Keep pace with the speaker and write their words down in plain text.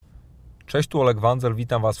Cześć, tu Oleg Wandzel,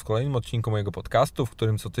 witam Was w kolejnym odcinku mojego podcastu, w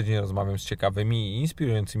którym co tydzień rozmawiam z ciekawymi i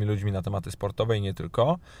inspirującymi ludźmi na tematy sportowe i nie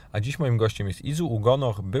tylko. A dziś moim gościem jest Izu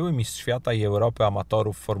Ugonoh, były mistrz świata i Europy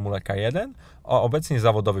amatorów w Formule K1, a obecnie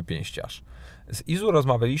zawodowy pięściarz. Z Izu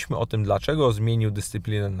rozmawialiśmy o tym, dlaczego zmienił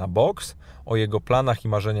dyscyplinę na boks, o jego planach i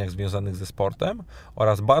marzeniach związanych ze sportem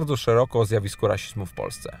oraz bardzo szeroko o zjawisku rasizmu w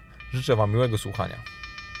Polsce. Życzę Wam miłego słuchania.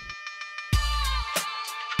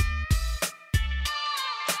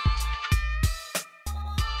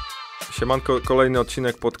 Siemanko, kolejny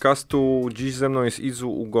odcinek podcastu. Dziś ze mną jest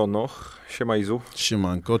Izu Ugonoh. Siema Izu.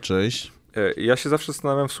 Siemanko, cześć. Ja się zawsze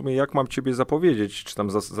zastanawiam w sumie, jak mam Ciebie zapowiedzieć, czy tam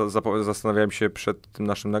zastanawiałem się przed tym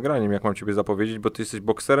naszym nagraniem, jak mam Ciebie zapowiedzieć, bo Ty jesteś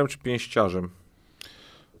bokserem czy pięściarzem?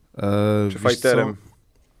 Czy fighterem?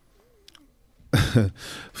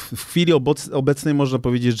 W chwili obecnej można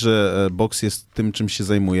powiedzieć, że boks jest tym, czym się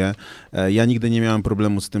zajmuję. Ja nigdy nie miałem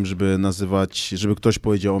problemu z tym, żeby ktoś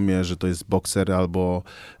powiedział o mnie, że to jest bokser, albo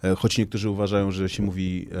choć niektórzy uważają, że się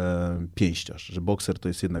mówi pięściarz, że bokser to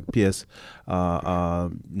jest jednak pies, a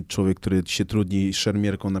człowiek, który się trudni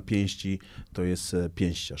szermierką na pięści, to jest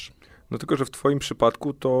pięściarz. No tylko, że w Twoim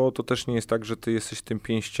przypadku to też nie jest tak, że Ty jesteś tym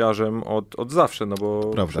pięściarzem od zawsze, no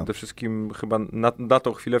bo Prawda. Przede wszystkim chyba na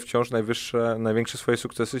tą chwilę wciąż największe swoje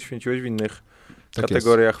sukcesy święciłeś w innych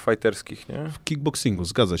kategoriach fighterskich, nie? W kickboxingu,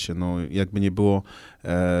 zgadza się. No, jakby nie było,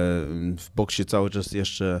 w boksie cały czas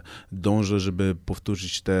jeszcze dążę, żeby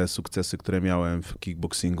powtórzyć te sukcesy, które miałem w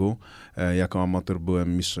kickboxingu. Jako amator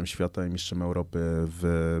byłem mistrzem świata i mistrzem Europy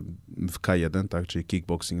w K1, tak, czyli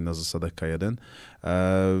kickboxing na zasadach K1.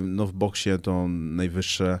 No w boksie to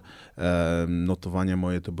najwyższe notowania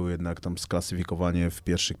moje to były jednak tam sklasyfikowanie w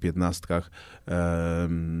pierwszych 15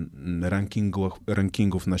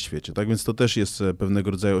 rankingów na świecie. Tak więc to też jest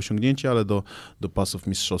pewnego rodzaju osiągnięcie, ale do pasów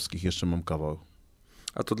mistrzowskich jeszcze mam kawał.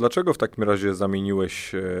 A to dlaczego w takim razie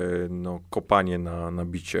zamieniłeś kopanie na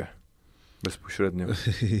bicie bezpośrednio?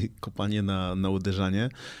 Kopanie na uderzanie.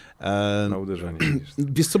 Na uderzenie.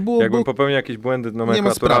 Wiesz co było? Jakbym popełnił jakieś błędy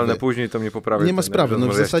nomenklaturalne później, to mnie poprawię. Nie ma sprawy. No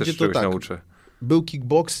w zasadzie to tak. Nauczę. Był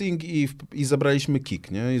kickboxing i zabraliśmy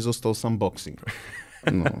kick, nie? I został sam boxing.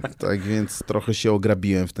 No, tak więc trochę się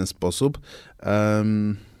ograbiłem w ten sposób.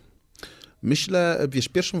 Myślę, wiesz,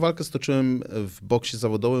 pierwszą walkę stoczyłem w boksie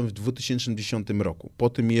zawodowym w 2010 roku.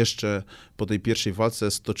 Po tej pierwszej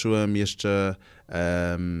walce stoczyłem jeszcze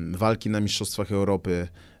walki na Mistrzostwach Europy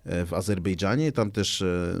w Azerbejdżanie. Tam też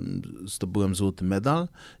zdobyłem złoty medal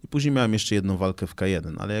i później miałem jeszcze jedną walkę w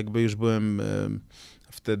K1, ale jakby już byłem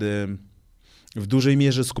wtedy w dużej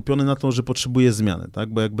mierze skupiony na to, że potrzebuję zmiany, tak?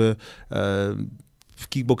 Bo jakby w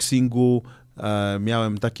kickboxingu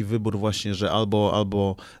miałem taki wybór właśnie, że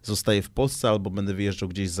albo zostaję w Polsce, albo będę wyjeżdżał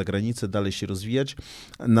gdzieś za granicę, dalej się rozwijać.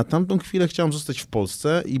 Na tamtą chwilę chciałem zostać w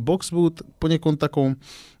Polsce i boks był poniekąd taką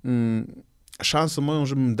szansą moją,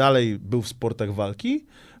 żebym dalej był w sportach walki,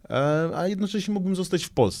 a jednocześnie mógłbym zostać w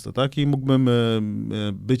Polsce, tak? I mógłbym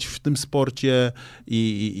być w tym sporcie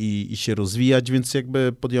i się rozwijać, więc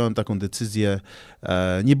jakby podjąłem taką decyzję.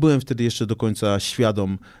 Nie byłem wtedy jeszcze do końca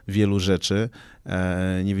świadom wielu rzeczy.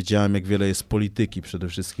 Nie wiedziałem, jak wiele jest polityki przede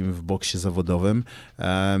wszystkim w boksie zawodowym.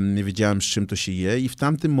 Nie wiedziałem, z czym to się je i w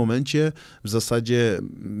tamtym momencie w zasadzie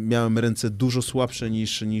miałem ręce dużo słabsze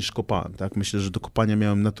niż kopałem, tak? Myślę, że do kopania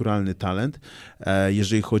miałem naturalny talent.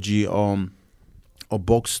 Jeżeli chodzi o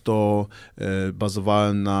boks, to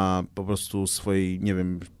bazowałem na po prostu swojej, nie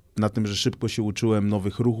wiem, na tym, że szybko się uczyłem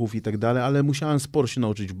nowych ruchów i tak dalej, ale musiałem sporo się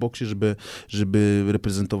nauczyć w boksie, żeby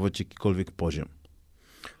reprezentować jakikolwiek poziom.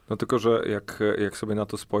 No tylko, że jak sobie na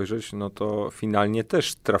to spojrzeć, no to finalnie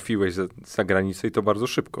też trafiłeś za granicę i to bardzo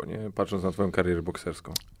szybko, nie? Patrząc na twoją karierę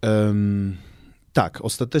bokserską. Tak,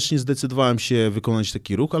 ostatecznie zdecydowałem się wykonać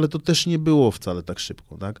taki ruch, ale to też nie było wcale tak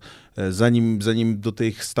szybko, tak? Zanim do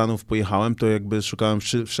tych Stanów pojechałem, to jakby szukałem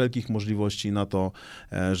wszelkich możliwości na to,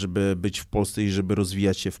 żeby być w Polsce i żeby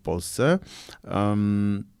rozwijać się w Polsce.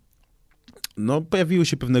 No, pojawiły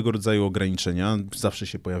się pewnego rodzaju ograniczenia, zawsze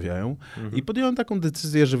się pojawiają i podjąłem taką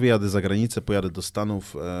decyzję, że wyjadę za granicę, pojadę do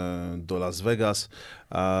Stanów, do Las Vegas.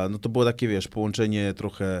 No to było takie, wiesz, połączenie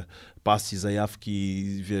trochę pasji, zajawki,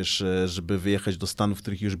 wiesz, żeby wyjechać do Stanów, w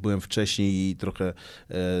których już byłem wcześniej i trochę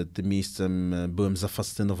tym miejscem byłem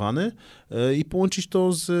zafascynowany i połączyć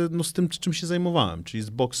to z tym, czym się zajmowałem, czyli z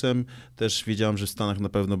boksem. Też wiedziałem, że w Stanach na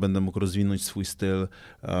pewno będę mógł rozwinąć swój styl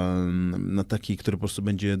na taki, który po prostu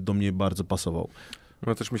będzie do mnie bardzo pasował.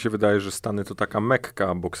 No też mi się wydaje, że Stany to taka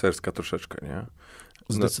Mekka bokserska troszeczkę, nie?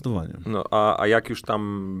 Zdecydowanie. No, a jak już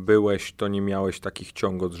tam byłeś, to nie miałeś takich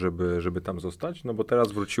ciągot, żeby tam zostać? No bo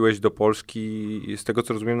teraz wróciłeś do Polski, z tego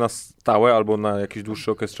co rozumiem, na stałe albo na jakiś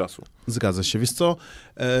dłuższy okres czasu. Zgadza się. Wiesz co,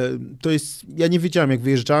 to jest, ja nie wiedziałem, jak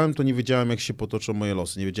wyjeżdżałem, to nie wiedziałem, jak się potoczą moje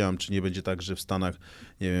losy. Nie wiedziałem, czy nie będzie tak, że w Stanach,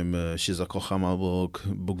 nie wiem, się zakocham albo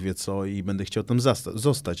Bóg wie co i będę chciał tam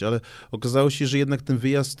zostać, ale okazało się, że jednak ten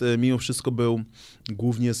wyjazd mimo wszystko był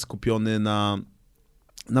głównie skupiony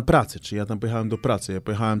na pracy, czyli ja tam pojechałem do pracy. Ja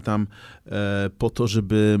pojechałem tam po to,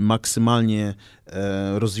 żeby maksymalnie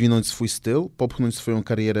rozwinąć swój styl, popchnąć swoją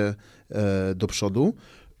karierę do przodu.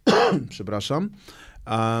 Przepraszam.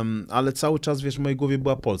 Ale cały czas, wiesz, w mojej głowie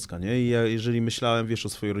była Polska, nie? I ja, jeżeli myślałem, wiesz, o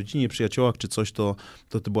swojej rodzinie, przyjaciołach czy coś, to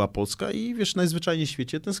była Polska i, wiesz, najzwyczajniej w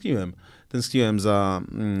świecie tęskniłem. Tęskniłem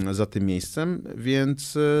za tym miejscem,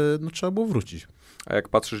 więc no, trzeba było wrócić. A jak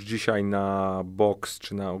patrzysz dzisiaj na boks,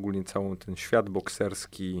 czy na ogólnie cały ten świat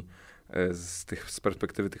bokserski z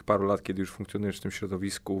perspektywy tych paru lat, kiedy już funkcjonujesz w tym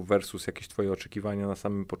środowisku versus jakieś twoje oczekiwania na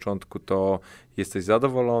samym początku, to jesteś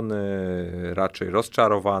zadowolony, raczej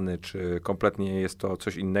rozczarowany, czy kompletnie jest to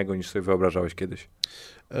coś innego niż sobie wyobrażałeś kiedyś?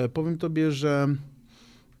 Powiem tobie, że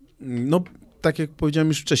no, tak jak powiedziałem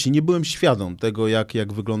już wcześniej, nie byłem świadom tego,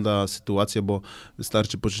 jak wygląda sytuacja, bo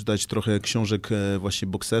wystarczy poczytać trochę książek właśnie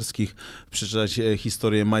bokserskich, przeczytać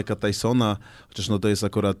historię Mike'a Tysona, chociaż no to jest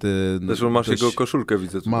akurat... Zresztą masz jego koszulkę,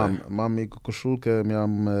 widzę tutaj. Mam jego koszulkę,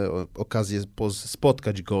 miałem okazję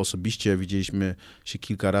spotkać go osobiście, widzieliśmy się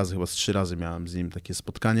kilka razy, chyba z 3 razy miałem z nim takie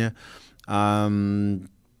spotkanie.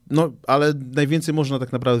 No, ale najwięcej można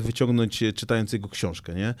tak naprawdę wyciągnąć, czytając jego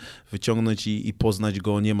książkę, nie? Wyciągnąć i poznać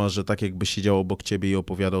go niemalże tak, jakby siedział obok ciebie i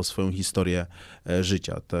opowiadał swoją historię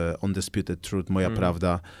życia. Te Undisputed Truth, Moja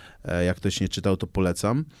Prawda. Jak ktoś nie czytał, to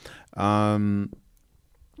polecam.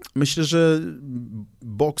 Myślę, że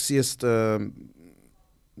boks jest,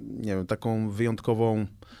 nie wiem, taką wyjątkową,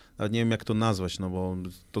 nie wiem jak to nazwać, no bo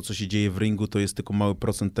to, co się dzieje w ringu, to jest tylko mały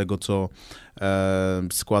procent tego, co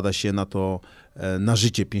składa się na to, na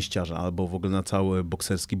życie pięściarza, albo w ogóle na cały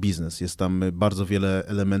bokserski biznes. Jest tam bardzo wiele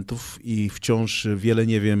elementów i wciąż wiele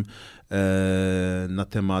nie wiem na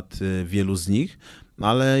temat wielu z nich,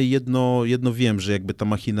 ale jedno wiem, że jakby ta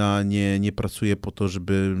machina nie pracuje po to,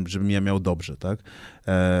 żebym ja miał dobrze, tak?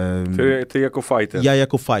 Ty jako fighter. Ja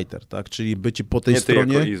jako fighter, tak? Czyli bycie po tej stronie. Nie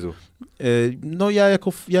ty jako Izu. No ja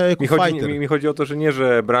jako fighter. Mi chodzi o to, że nie,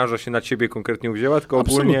 że branża się na ciebie konkretnie uwzięła, tylko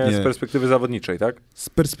ogólnie z perspektywy zawodniczej, tak? Z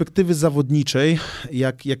perspektywy zawodniczej,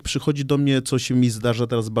 jak przychodzi do mnie, co się mi zdarza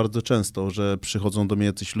teraz bardzo często, że przychodzą do mnie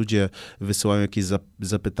jacyś ludzie, wysyłają jakieś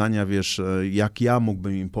zapytania, wiesz, jak ja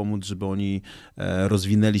mógłbym im pomóc, żeby oni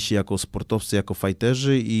rozwinęli się jako sportowcy, jako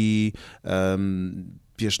fighterzy i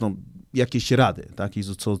wiesz, no jakieś rady, tak? I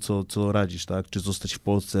co radzisz, tak? Czy zostać w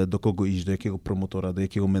Polsce, do kogo iść, do jakiego promotora, do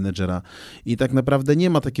jakiego menedżera. I tak naprawdę nie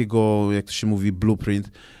ma takiego, jak to się mówi,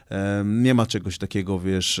 blueprint, nie ma czegoś takiego,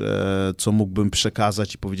 wiesz, co mógłbym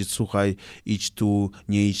przekazać i powiedzieć, słuchaj, idź tu,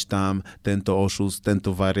 nie idź tam, ten to oszust, ten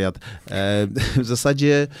to wariat. W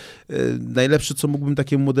zasadzie najlepsze, co mógłbym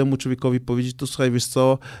takiemu młodemu człowiekowi powiedzieć, to słuchaj, wiesz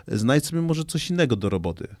co, znajdź sobie może coś innego do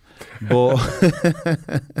roboty, bo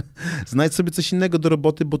znajdź sobie coś innego do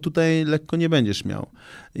roboty, bo tutaj lekko nie będziesz miał.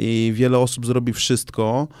 I wiele osób zrobi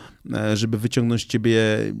wszystko, żeby wyciągnąć ciebie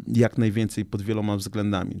jak najwięcej pod wieloma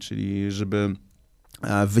względami, czyli żeby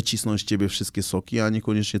wycisnąć z ciebie wszystkie soki, a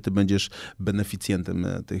niekoniecznie ty będziesz beneficjentem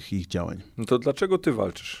tych ich działań. No to dlaczego ty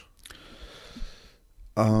walczysz?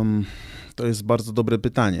 To jest bardzo dobre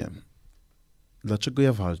pytanie. Dlaczego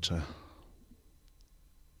ja walczę?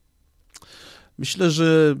 Myślę,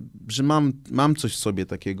 że mam coś w sobie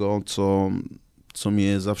takiego, co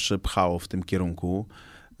mnie zawsze pchało w tym kierunku,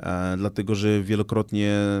 dlatego że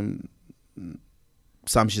wielokrotnie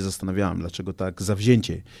sam się zastanawiałem, dlaczego tak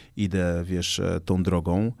zawzięcie idę, wiesz, tą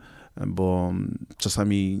drogą, bo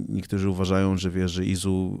czasami niektórzy uważają, że wiesz, że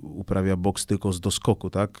Izu uprawia boks tylko z doskoku,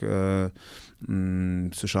 tak?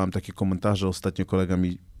 Słyszałem takie komentarze, ostatnio kolega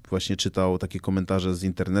mi właśnie czytał takie komentarze z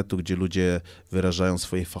internetu, gdzie ludzie wyrażają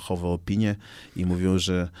swoje fachowe opinie i mówią,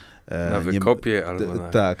 że na wykopie albo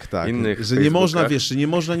na innych że nie można, wiesz, że nie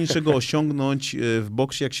można niczego osiągnąć w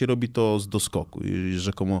boksie, jak się robi to z doskoku. I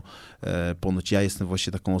rzekomo ponoć ja jestem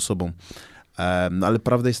właśnie taką osobą. No ale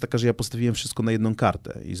prawda jest taka, że ja postawiłem wszystko na jedną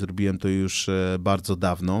kartę i zrobiłem to już bardzo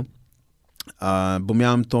dawno. bo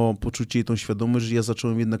miałem to poczucie i tą świadomość, że ja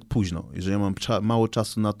zacząłem jednak późno i że ja mam mało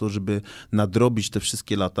czasu na to, żeby nadrobić te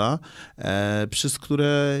wszystkie lata, przez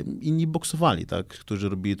które inni boksowali, tak? Którzy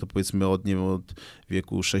robili to powiedzmy od, nie wiem, od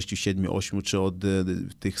wieku 6, 7, 8 czy od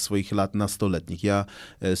tych swoich lat nastoletnich. Ja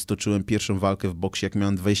stoczyłem pierwszą walkę w boksie, jak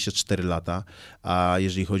miałem 24 lata, a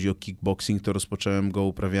jeżeli chodzi o kickboxing, to rozpocząłem go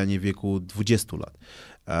uprawianie w wieku 20 lat.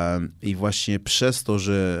 I właśnie przez to,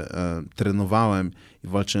 że trenowałem i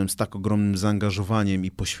walczyłem z tak ogromnym zaangażowaniem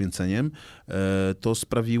i poświęceniem, to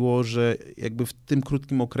sprawiło, że jakby w tym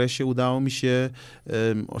krótkim okresie udało mi się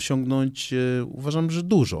osiągnąć, uważam, że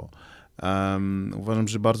dużo. Uważam,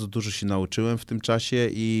 że bardzo dużo się nauczyłem w tym czasie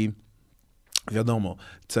i wiadomo,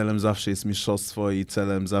 celem zawsze jest mistrzostwo i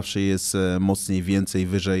celem zawsze jest mocniej, więcej,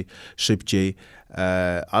 wyżej, szybciej,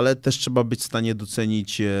 ale też trzeba być w stanie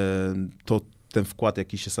docenić ten wkład,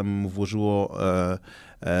 jaki się samemu włożyło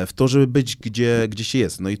w to, żeby być gdzie się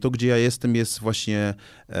jest. No i to, gdzie ja jestem, jest właśnie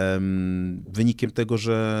wynikiem tego,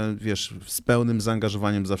 że wiesz, z pełnym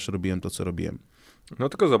zaangażowaniem zawsze robiłem to, co robiłem. No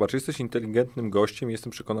tylko zobacz, jesteś inteligentnym gościem,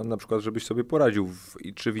 jestem przekonany na przykład, żebyś sobie poradził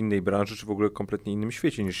czy w innej branży, czy w ogóle kompletnie innym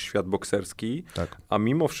świecie niż świat bokserski, Tak. a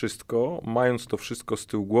mimo wszystko, mając to wszystko z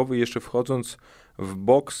tyłu głowy, jeszcze wchodząc w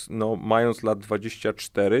boks, no mając lat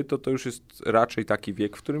 24, to już jest raczej taki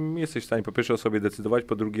wiek, w którym jesteś w stanie po pierwsze o sobie decydować,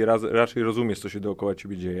 po drugie raczej rozumiesz, co się dookoła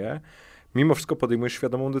ciebie dzieje. Mimo wszystko podejmujesz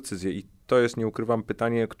świadomą decyzję i to jest, nie ukrywam,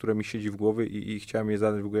 pytanie, które mi siedzi w głowie i chciałem je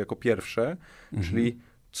zadać w ogóle jako pierwsze, czyli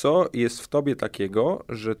co jest w tobie takiego,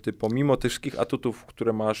 że ty pomimo tych wszystkich atutów,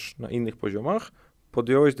 które masz na innych poziomach,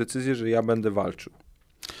 podjąłeś decyzję, że ja będę walczył?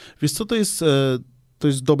 Wiesz co, to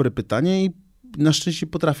jest dobre pytanie i na szczęście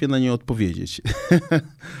potrafię na nie odpowiedzieć.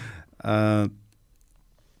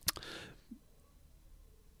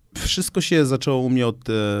 Wszystko się zaczęło u mnie od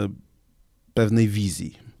pewnej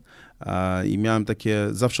wizji. I miałem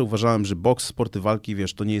zawsze uważałem, że boks, sporty walki,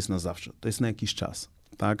 wiesz, to nie jest na zawsze, to jest na jakiś czas,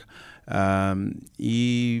 tak?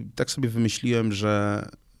 I tak sobie wymyśliłem, że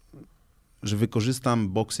wykorzystam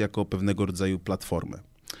boks jako pewnego rodzaju platformę.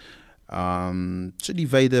 Czyli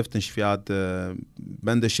wejdę w ten świat,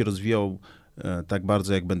 będę się rozwijał tak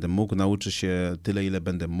bardzo, jak będę mógł, nauczę się tyle, ile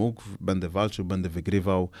będę mógł, będę walczył, będę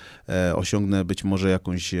wygrywał, osiągnę być może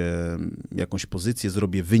jakąś pozycję,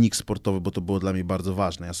 zrobię wynik sportowy, bo to było dla mnie bardzo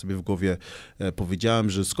ważne. Ja sobie w głowie powiedziałem,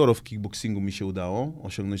 że skoro w kickboxingu mi się udało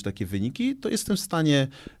osiągnąć takie wyniki, to jestem w stanie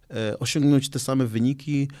osiągnąć te same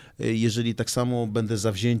wyniki, jeżeli tak samo będę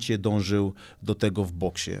zawzięcie dążył do tego w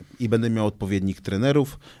boksie i będę miał odpowiednich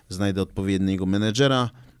trenerów, znajdę odpowiedniego menedżera,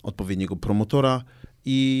 odpowiedniego promotora,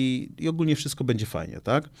 i ogólnie wszystko będzie fajnie,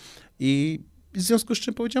 tak? I w związku z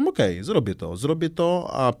czym powiedziałem, okej, zrobię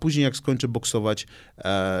to, a później jak skończę boksować,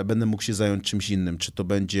 będę mógł się zająć czymś innym, czy to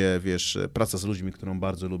będzie, wiesz, praca z ludźmi, którą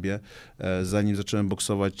bardzo lubię. Zanim zacząłem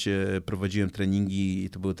boksować, prowadziłem treningi i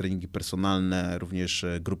to były treningi personalne, również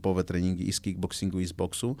grupowe treningi i z kickboxingu, i z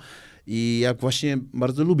boksu. I jak właśnie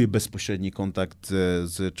bardzo lubię bezpośredni kontakt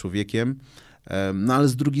z człowiekiem, no ale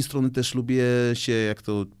z drugiej strony też lubię się, jak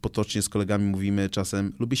to potocznie z kolegami mówimy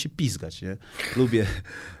czasem, lubię się pizgać, nie?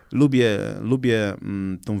 Lubię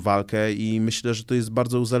tą walkę i myślę, że to jest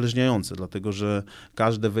bardzo uzależniające, dlatego że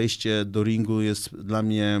każde wejście do ringu jest dla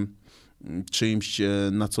mnie czymś,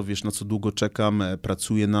 na co długo czekam,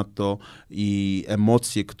 pracuję nad to i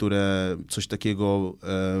emocje, które coś takiego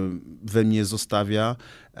we mnie zostawia,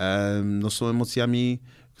 no są emocjami,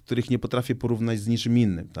 których nie potrafię porównać z niczym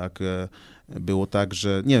innym, tak? Było tak,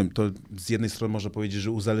 że, nie wiem, to z jednej strony można powiedzieć,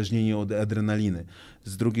 że uzależnienie od adrenaliny,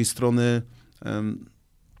 z drugiej strony,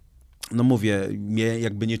 no mówię, mnie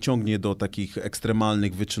jakby nie ciągnie do takich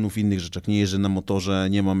ekstremalnych wyczynów, innych rzeczy, nie jeżdżę na motorze,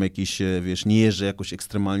 nie mam jakiś, wiesz, nie jeżdżę jakoś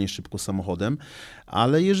ekstremalnie szybko samochodem,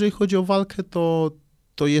 ale jeżeli chodzi o walkę,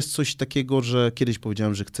 to jest coś takiego, że kiedyś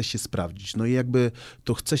powiedziałem, że chcę się sprawdzić. No i jakby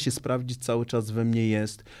to chcę się sprawdzić cały czas we mnie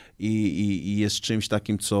jest i jest czymś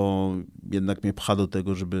takim, co jednak mnie pcha do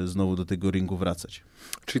tego, żeby znowu do tego ringu wracać.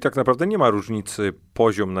 Czyli tak naprawdę nie ma różnicy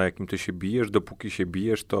poziom, na jakim ty się bijesz, dopóki się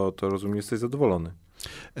bijesz, to rozumiem, jesteś zadowolony.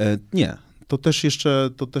 Nie.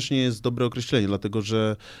 To też nie jest dobre określenie, dlatego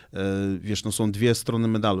że wiesz, no są dwie strony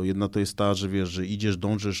medalu. Jedna to jest ta, że wiesz, że idziesz,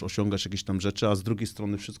 dążysz, osiągasz jakieś tam rzeczy, a z drugiej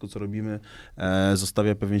strony wszystko, co robimy,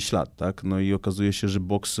 zostawia pewien ślad, tak? No i okazuje się, że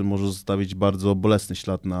boks może zostawić bardzo bolesny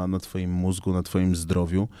ślad na twoim mózgu, na twoim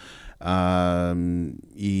zdrowiu.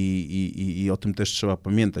 I o tym też trzeba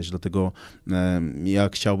pamiętać, dlatego ja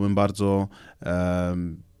chciałbym bardzo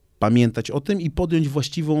pamiętać o tym i podjąć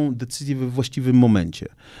właściwą decyzję we właściwym momencie,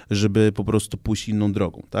 żeby po prostu pójść inną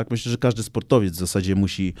drogą. Tak? Myślę, że każdy sportowiec w zasadzie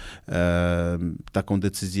musi taką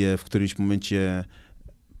decyzję w którymś momencie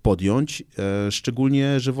podjąć,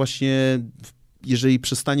 szczególnie, że właśnie jeżeli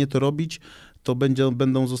przestanie to robić, to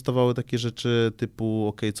będą zostawały takie rzeczy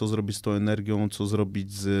typu, co zrobić z tą energią, co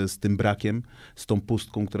zrobić z tym brakiem, z tą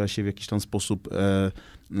pustką, która się w jakiś tam sposób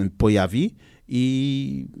pojawi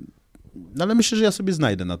ale myślę, że ja sobie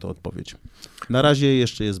znajdę na to odpowiedź. Na razie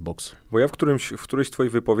jeszcze jest boks. Bo ja w którejś z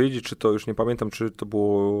twoich wypowiedzi, czy to już nie pamiętam, czy to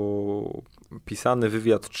było pisany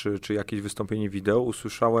wywiad, czy jakieś wystąpienie wideo,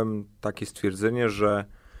 usłyszałem takie stwierdzenie, że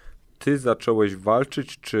ty zacząłeś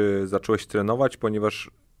walczyć, czy zacząłeś trenować,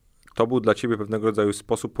 ponieważ to był dla ciebie pewnego rodzaju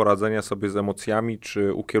sposób poradzenia sobie z emocjami,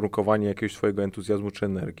 czy ukierunkowanie jakiegoś swojego entuzjazmu, czy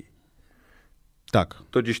energii. Tak.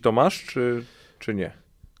 To dziś to masz, czy nie?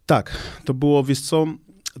 Tak, to było, wiesz co,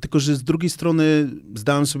 tylko że z drugiej strony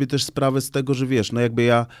zdałem sobie też sprawę z tego, że wiesz, no jakby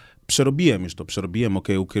ja przerobiłem,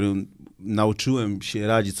 nauczyłem się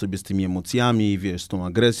radzić sobie z tymi emocjami, wiesz, z tą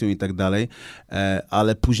agresją i tak dalej,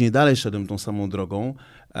 ale później dalej szedłem tą samą drogą,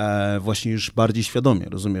 właśnie już bardziej świadomie,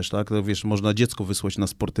 rozumiesz, tak? To, wiesz, można dziecko wysłać na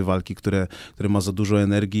sporty walki, które ma za dużo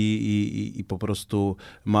energii i po prostu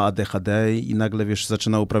ma ADHD i nagle, wiesz,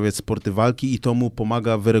 zaczyna uprawiać sporty walki i to mu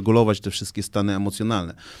pomaga wyregulować te wszystkie stany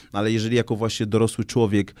emocjonalne. Ale jeżeli jako właśnie dorosły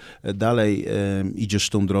człowiek dalej idziesz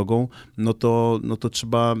tą drogą, no to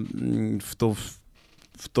trzeba w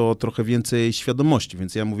to trochę więcej świadomości,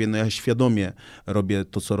 więc ja mówię, no ja świadomie robię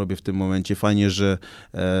to, co robię w tym momencie. Fajnie, że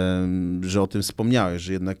o tym wspomniałeś,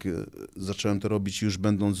 że jednak zacząłem to robić już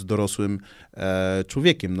będąc dorosłym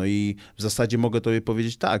człowiekiem. No i w zasadzie mogę tobie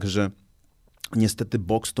powiedzieć tak, że niestety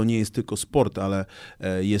boks to nie jest tylko sport, ale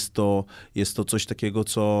jest to coś takiego,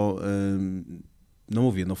 co... No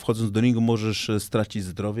mówię, no wchodząc do ringu możesz stracić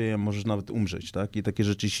zdrowie, a możesz nawet umrzeć, tak? I takie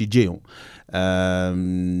rzeczy się dzieją.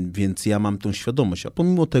 Więc ja mam tą świadomość, a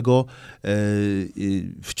pomimo tego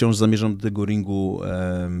wciąż zamierzam do tego ringu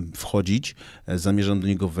wchodzić, zamierzam do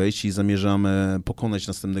niego wejść i zamierzam pokonać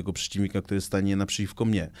następnego przeciwnika, który stanie naprzeciwko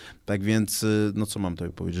mnie. Tak więc, no co mam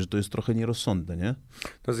tobie powiedzieć, że to jest trochę nierozsądne, nie?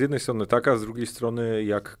 No z jednej strony tak, a z drugiej strony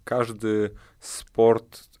jak każdy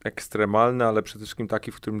sport ekstremalny, ale przede wszystkim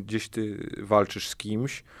taki, w którym gdzieś ty walczysz z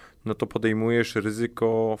kimś, no to podejmujesz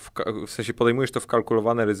ryzyko, w sensie podejmujesz to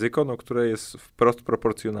wkalkulowane ryzyko, no, które jest wprost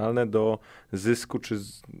proporcjonalne do zysku czy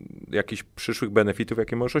jakichś przyszłych benefitów,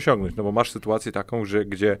 jakie możesz osiągnąć. No bo masz sytuację taką,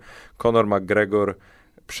 gdzie Conor McGregor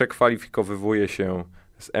przekwalifikowywuje się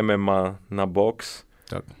z MMA na boks.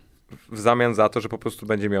 Tak. W zamian za to, że po prostu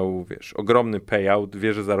będzie miał, wiesz, ogromny payout,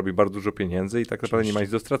 wie, że zarobi bardzo dużo pieniędzy i tak naprawdę nie ma nic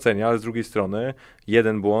do stracenia, ale z drugiej strony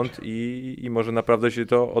jeden błąd i może naprawdę się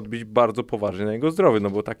to odbić bardzo poważnie na jego zdrowiu, no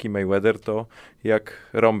bo taki Mayweather to jak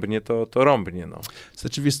rąbnie, to rąbnie, no.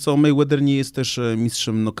 Znaczy, wiesz co, Mayweather nie jest też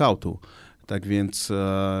mistrzem knockoutu. Tak więc,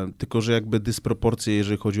 tylko że jakby dysproporcje,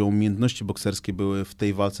 jeżeli chodzi o umiejętności bokserskie, były w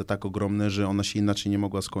tej walce tak ogromne, że ona się inaczej nie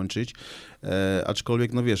mogła skończyć.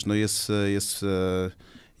 Aczkolwiek, no wiesz, no jest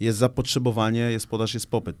zapotrzebowanie, jest podaż, jest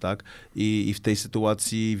popyt, tak? I w tej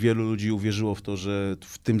sytuacji wielu ludzi uwierzyło w to, że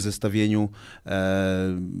w tym zestawieniu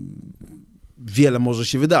wiele może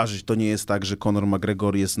się wydarzyć. To nie jest tak, że Conor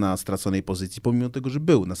McGregor jest na straconej pozycji, pomimo tego, że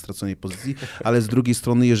był na straconej pozycji, ale z drugiej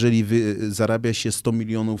strony, jeżeli zarabia się $100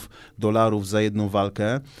 milionów za jedną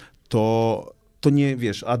walkę, to nie,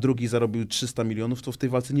 wiesz, a drugi zarobił 300 milionów, to w tej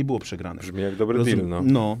walce nie było przegranych. Brzmi jak dobry deal, no.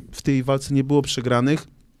 No, w tej walce nie było przegranych.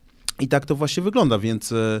 I tak to właśnie wygląda,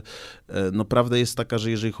 więc no, prawda jest taka,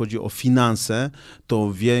 że jeżeli chodzi o finanse,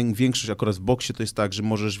 to większość, akurat w boksie to jest tak, że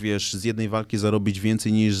możesz, wiesz, z jednej walki zarobić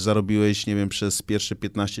więcej niż zarobiłeś, nie wiem, przez pierwsze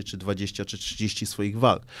 15, czy 20, czy 30 swoich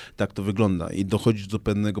walk. Tak to wygląda i dochodzisz do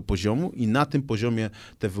pewnego poziomu i na tym poziomie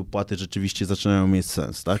te wypłaty rzeczywiście zaczynają mieć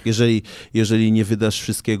sens, tak? Jeżeli nie wydasz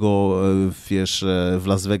wszystkiego, wiesz, w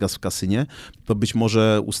Las Vegas w kasynie, to być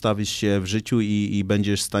może ustawisz się w życiu i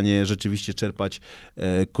będziesz w stanie rzeczywiście czerpać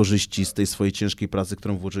korzyści z tej swojej ciężkiej pracy,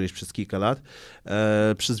 którą włożyłeś przez kilka lat,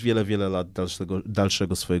 przez wiele, wiele lat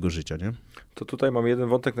dalszego swojego życia, nie? To tutaj mam jeden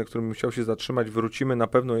wątek, na którym bym chciał się zatrzymać. Wrócimy na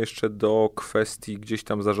pewno jeszcze do kwestii gdzieś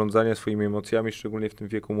tam zarządzania swoimi emocjami, szczególnie w tym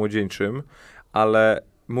wieku młodzieńczym, ale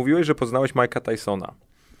mówiłeś, że poznałeś Mike'a Tysona.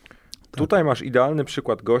 Tak. Tutaj masz idealny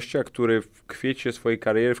przykład gościa, który w kwiecie swojej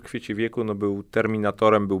kariery, w kwiecie wieku, no był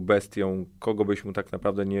terminatorem, był bestią. Kogo byś mu tak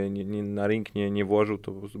naprawdę na ring nie włożył,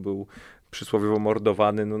 to był przysłowiowo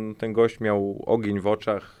mordowany. No, ten gość miał ogień w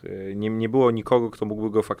oczach. Nie było nikogo, kto mógłby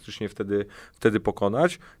go faktycznie wtedy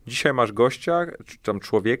pokonać. Dzisiaj masz gościa, czy tam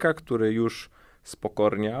człowieka, który już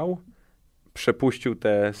spokorniał, przepuścił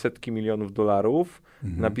te setki milionów dolarów,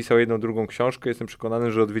 napisał jedną, drugą książkę. Jestem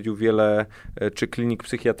przekonany, że odwiedził wiele czy klinik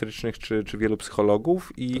psychiatrycznych, czy wielu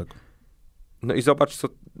psychologów i tak. No i zobacz,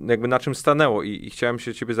 jakby na czym stanęło. I chciałem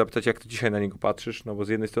się ciebie zapytać, jak ty dzisiaj na niego patrzysz, no bo z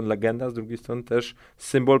jednej strony legenda, z drugiej strony też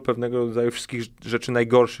symbol pewnego rodzaju wszystkich rzeczy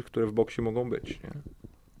najgorszych, które w boksie mogą być, nie?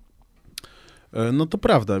 No to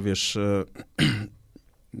prawda, wiesz,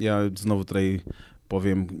 ja znowu tutaj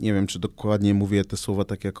powiem, nie wiem, czy dokładnie mówię te słowa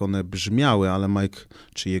tak, jak one brzmiały, ale Mike,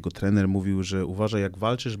 czy jego trener mówił, że uważaj, jak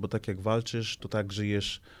walczysz, bo tak jak walczysz, to tak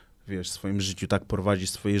żyjesz, wiesz, w swoim życiu, tak prowadzisz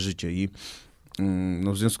swoje życie i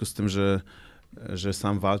no w związku z tym, że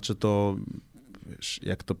sam walczę, to wiesz,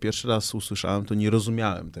 jak to pierwszy raz usłyszałem, to nie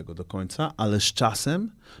rozumiałem tego do końca, ale z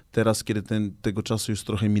czasem, teraz, kiedy tego czasu już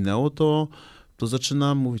trochę minęło, to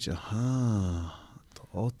zaczynam mówić, aha, to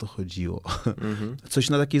o to chodziło. Coś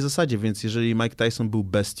na takiej zasadzie, więc jeżeli Mike Tyson był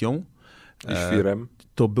bestią, i świrem,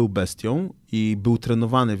 to był bestią i był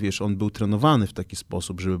trenowany, wiesz, on był trenowany w taki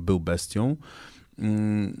sposób, żeby był bestią,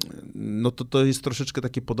 no to jest troszeczkę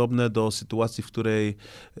takie podobne do sytuacji, w której,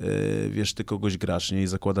 wiesz, ty kogoś grasz, nie? I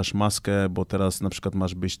zakładasz maskę, bo teraz na przykład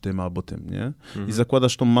masz być tym albo tym, nie? I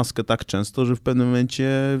zakładasz tą maskę tak często, że w pewnym momencie,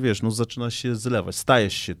 wiesz, no zaczynasz się zlewać,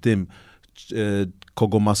 stajesz się tym,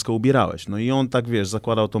 kogo maskę ubierałeś. No i on tak, wiesz,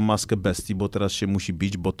 zakładał tą maskę bestii, bo teraz się musi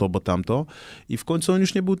bić, bo to, bo tamto. I w końcu on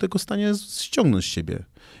już nie był tego w stanie ściągnąć z siebie.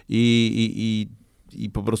 I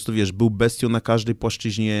po prostu, wiesz, był bestią na każdej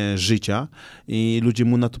płaszczyźnie życia i ludzie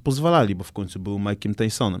mu na to pozwalali, bo w końcu był Mike'iem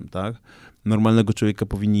Tysonem, tak? Normalnego człowieka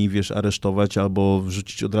powinni, wiesz, aresztować albo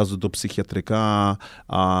wrzucić od razu do psychiatryka,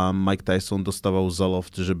 a Mike Tyson dostawał za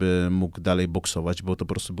loft, żeby mógł dalej boksować, bo to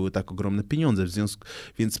po prostu były tak ogromne pieniądze.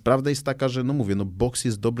 Więc prawda jest taka, że no mówię, no boks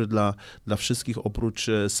jest dobry dla wszystkich oprócz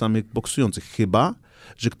samych boksujących. Chyba,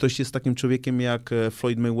 że ktoś jest takim człowiekiem jak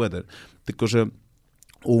Floyd Mayweather. Tylko że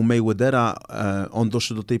u Mayweathera on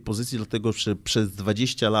doszedł do tej pozycji, dlatego że przez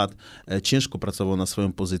 20 lat ciężko pracował na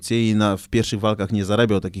swoją pozycję i w pierwszych walkach nie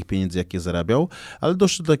zarabiał takich pieniędzy, jakie zarabiał, ale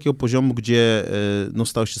doszedł do takiego poziomu, gdzie no,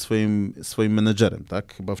 stał się swoim menedżerem,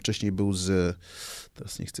 tak? Chyba wcześniej był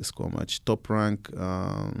teraz nie chcę skłamać, Top Rank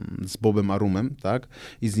z Bobem Arumem, tak?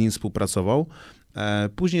 I z nim współpracował.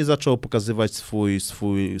 Później zaczął pokazywać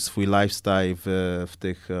swój lifestyle w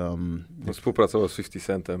tych... No, współpracował z 50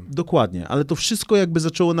 Centem. Dokładnie, ale to wszystko jakby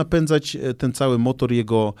zaczęło napędzać ten cały motor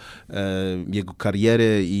jego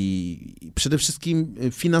kariery i przede wszystkim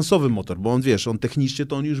finansowy motor, bo on, wiesz, on technicznie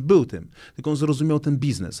to on już był tym, tylko on zrozumiał ten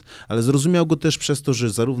biznes, ale zrozumiał go też przez to, że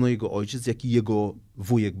zarówno jego ojciec, jak i jego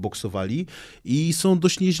wujek boksowali i są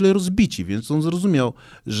dość nieźle rozbici, więc on zrozumiał,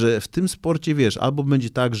 że w tym sporcie, wiesz, albo będzie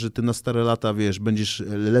tak, że ty na stare lata, wiesz, będziesz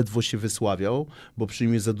ledwo się wysławiał, bo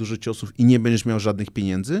przyjmiesz za dużo ciosów i nie będziesz miał żadnych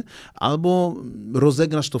pieniędzy, albo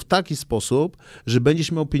rozegrasz to w taki sposób, że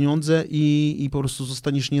będziesz miał pieniądze i po prostu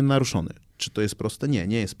zostaniesz nienaruszony. Czy to jest proste? Nie,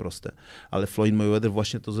 nie jest proste. Ale Floyd Mayweather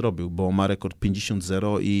właśnie to zrobił, bo ma rekord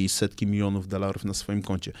 50-0 i setki milionów dolarów na swoim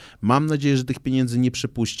koncie. Mam nadzieję, że tych pieniędzy nie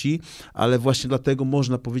przepuści, ale właśnie dlatego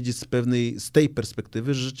można powiedzieć z tej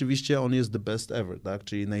perspektywy, że rzeczywiście on jest the best ever, tak?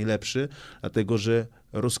 Czyli najlepszy, dlatego że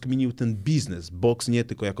rozkminił ten biznes. Boks nie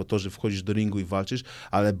tylko jako to, że wchodzisz do ringu i walczysz,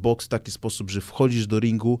 ale boks w taki sposób, że wchodzisz do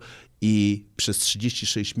ringu i przez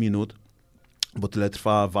 36 minut, bo tyle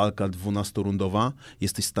trwa walka 12-rundowa,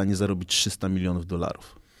 jesteś w stanie zarobić 300 milionów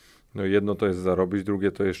dolarów. No jedno to jest zarobić,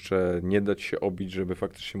 drugie to jeszcze nie dać się obić, żeby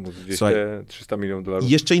faktycznie móc gdzieś te 300 milionów dolarów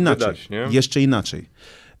wydać, nie? Jeszcze inaczej.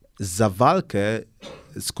 Za walkę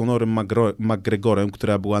z Conorem McGregorem,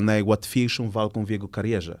 która była najłatwiejszą walką w jego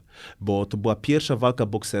karierze, bo to była pierwsza walka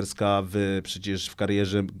bokserska przecież w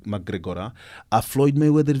karierze McGregora, a Floyd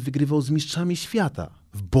Mayweather wygrywał z mistrzami świata.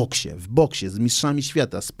 W boksie, z mistrzami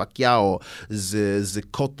świata, z Pacquiao, z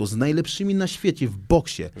Cotto, z najlepszymi na świecie w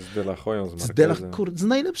boksie. Z De La Hoyą, z Marquezem. Z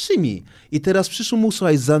najlepszymi. I teraz przyszło mu,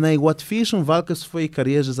 słuchaj, za najłatwiejszą walkę w swojej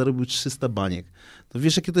karierze zarobił 300 baniek. To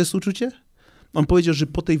wiesz, jakie to jest uczucie? On powiedział, że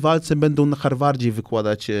po tej walce będą na Harvardzie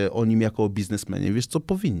wykładać o nim jako o biznesmenie. Wiesz, co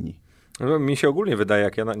powinni? No, mi się ogólnie wydaje,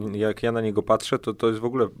 jak ja na niego patrzę, to jest w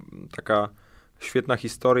ogóle taka świetna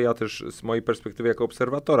historia też z mojej perspektywy jako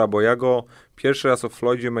obserwatora, bo ja go pierwszy raz o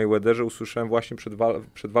Floydzie Mayweatherze usłyszałem właśnie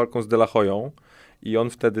przed walką z De La Hoyą i on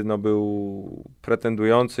wtedy no, był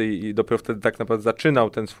pretendujący i dopiero wtedy tak naprawdę zaczynał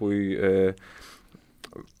ten swój...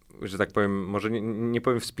 że tak powiem, może nie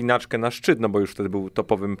powiem wspinaczkę na szczyt, no bo już wtedy był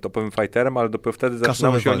topowym fighterem, ale dopiero wtedy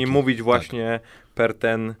zaczynało się o nim mówić właśnie per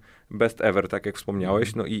ten best ever, tak jak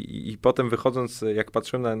wspomniałeś. No i potem wychodząc, jak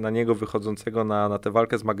patrzyłem na niego wychodzącego na tę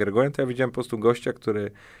walkę z McGregorem, to ja widziałem po prostu gościa,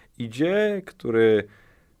 który idzie, który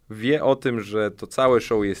wie o tym, że to całe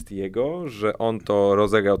show jest jego, że on to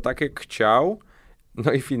rozegrał tak, jak chciał,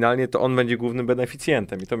 no i finalnie to on będzie głównym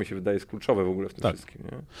beneficjentem i to mi się wydaje jest kluczowe w ogóle w tym wszystkim.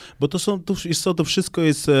 Nie? Bo to wszystko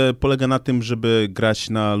polega na tym, żeby grać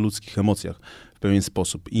na ludzkich emocjach w pewien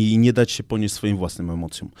sposób i nie dać się ponieść swoim własnym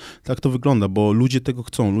emocjom. Tak to wygląda, bo ludzie tego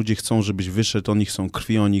chcą. Ludzie chcą, żebyś wyszedł, oni chcą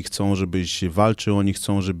krwi, oni chcą, żebyś walczył, oni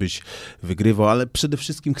chcą, żebyś wygrywał, ale przede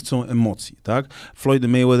wszystkim chcą emocji, tak? Floyd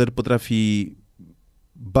Mayweather potrafi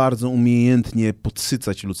bardzo umiejętnie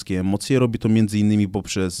podsycać ludzkie emocje. Robi to między innymi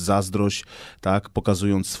poprzez zazdrość, tak,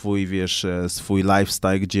 pokazując swój, swój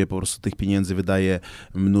lifestyle, gdzie po prostu tych pieniędzy wydaje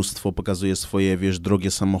mnóstwo, pokazuje swoje,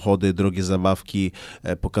 drogie samochody, drogie zabawki,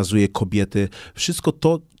 pokazuje kobiety. Wszystko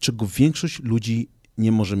to, czego większość ludzi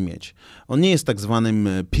nie może mieć. On nie jest tak zwanym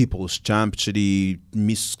people's champ, czyli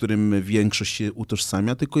mistrz, z którym większość się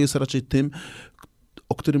utożsamia, tylko jest raczej tym,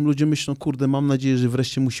 o którym ludzie myślą, kurde, mam nadzieję, że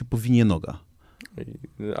wreszcie mu się powinie noga.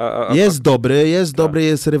 Jest dobry,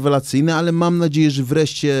 jest rewelacyjny, ale mam nadzieję, że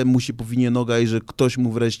wreszcie mu się powinie noga i że ktoś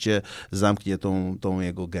mu wreszcie zamknie tą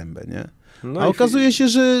jego gębę, nie? A okazuje się,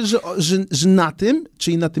 że na tym,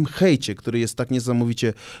 czyli na tym hejcie, który jest tak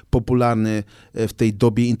niesamowicie popularny w tej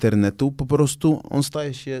dobie internetu, po prostu on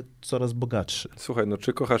staje się coraz bogatszy. Słuchaj, no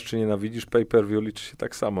czy kochasz, czy nienawidzisz, pay-per-view liczy się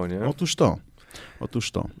tak samo, nie?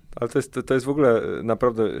 Otóż to. Ale to jest w ogóle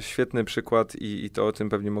naprawdę świetny przykład i to o tym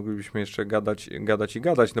pewnie moglibyśmy jeszcze gadać,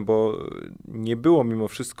 no bo nie było mimo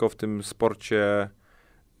wszystko w tym sporcie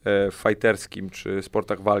fighterskim czy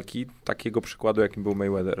sportach walki takiego przykładu, jakim był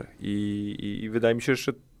Mayweather. I wydaje mi się, że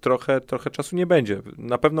jeszcze trochę czasu nie będzie.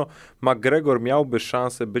 Na pewno McGregor miałby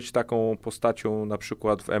szansę być taką postacią na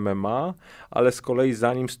przykład w MMA, ale z kolei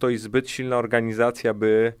za nim stoi zbyt silna organizacja,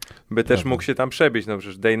 by też mógł się tam przebić. No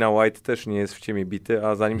przecież Dana White też nie jest w ciemię bity,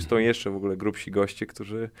 a za nim stoją jeszcze w ogóle grubsi goście,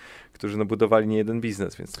 którzy no budowali nie jeden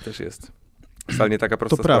biznes, więc to też jest wcale nie taka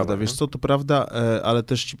prosta sprawa. To prawda, wiesz co, to prawda, ale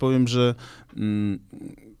też ci powiem, że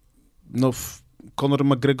Conor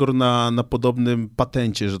McGregor na podobnym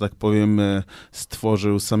patencie, że tak powiem,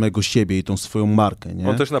 stworzył samego siebie i tą swoją markę, nie?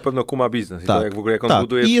 On też na pewno kuma biznes. Tak, I to jak w ogóle, jak on tak.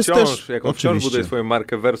 buduje wciąż buduje swoją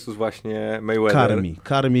markę versus właśnie Mayweather.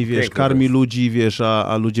 Karmi ludzi,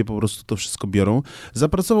 a ludzie po prostu to wszystko biorą.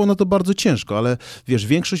 Zapracował na to bardzo ciężko, ale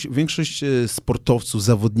większość sportowców,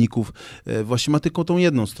 zawodników właśnie ma tylko tą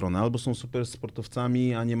jedną stronę. Albo są super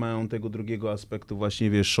sportowcami, a nie mają tego drugiego aspektu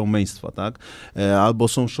właśnie, showmeństwa, tak? Albo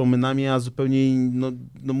są showmenami, a zupełnie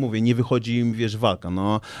no mówię, nie wychodzi im, walka.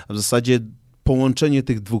 No, w zasadzie połączenie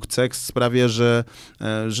tych dwóch cech sprawia, że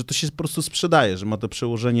to się po prostu sprzedaje, że ma to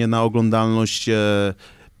przełożenie na oglądalność,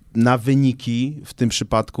 na wyniki w tym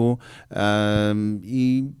przypadku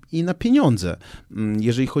i na pieniądze.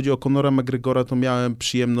 Jeżeli chodzi o Conora McGregora, to miałem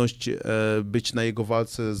przyjemność być na jego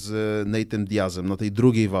walce z Nate'em Diazem, na tej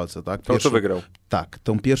drugiej walce. Tak? To wygrał. Tak,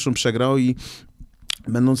 tą pierwszą przegrał i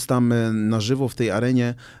będąc tam na żywo w tej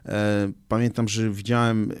arenie, pamiętam, że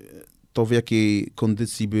widziałem to, w jakiej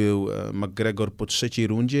kondycji był McGregor po trzeciej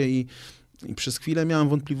rundzie i przez chwilę miałem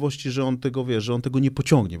wątpliwości, że on tego nie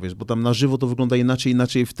pociągnie, bo tam na żywo to wygląda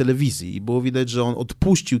inaczej w telewizji i było widać, że on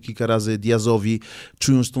odpuścił kilka razy Diazowi,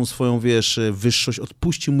 czując tą swoją, wyższość,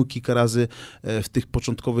 odpuścił mu kilka razy w tych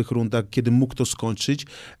początkowych rundach, kiedy mógł to skończyć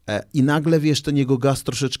i nagle, ten jego gaz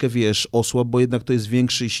troszeczkę, osłabł, bo jednak to jest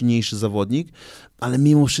większy i silniejszy zawodnik, ale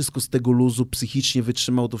mimo wszystko z tego luzu psychicznie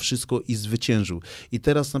wytrzymał to wszystko i zwyciężył. I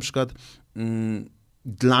teraz na przykład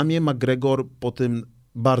dla mnie McGregor po tym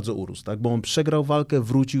bardzo urósł, tak? Bo on przegrał walkę,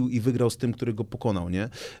 wrócił i wygrał z tym, który go pokonał, nie?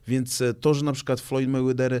 Więc to, że na przykład Floyd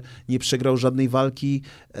Mayweather nie przegrał żadnej walki,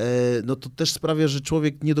 no to też sprawia, że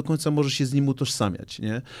człowiek nie do końca może się z nim utożsamiać,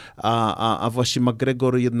 nie? A właśnie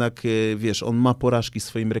McGregor jednak, on ma porażki w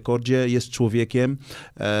swoim rekordzie, jest człowiekiem,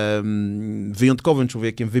 wyjątkowym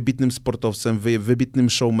człowiekiem, wybitnym sportowcem, wybitnym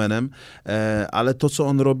showmanem, ale to, co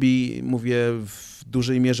on robi, mówię, w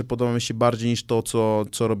dużej mierze podoba mi się bardziej niż to,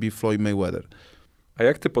 co robi Floyd Mayweather. A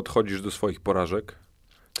jak ty podchodzisz do swoich porażek?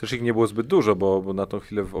 Też ich nie było zbyt dużo, bo na tą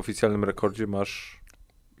chwilę w oficjalnym rekordzie masz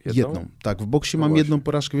jedną? Tak, w boksie mam jedną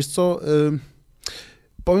porażkę. Wiesz co,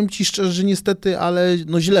 powiem ci szczerze, że niestety, ale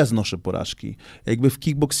źle znoszę porażki. Jakby w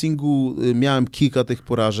kickboxingu miałem kilka tych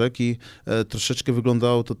porażek i troszeczkę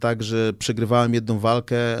wyglądało to tak, że przegrywałem jedną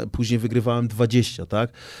walkę, później wygrywałem 20,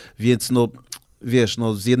 tak? Więc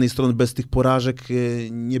z jednej strony bez tych porażek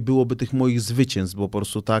nie byłoby tych moich zwycięstw, bo po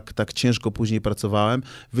prostu tak ciężko później pracowałem,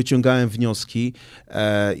 wyciągałem wnioski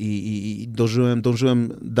i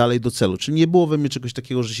dążyłem dalej do celu. Czyli nie było we mnie czegoś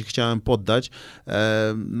takiego, że się chciałem poddać,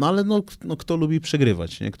 ale kto lubi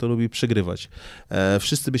przegrywać, nie? Kto lubi przegrywać.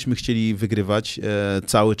 Wszyscy byśmy chcieli wygrywać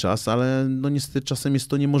cały czas, ale niestety czasem jest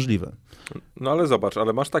to niemożliwe. No ale zobacz,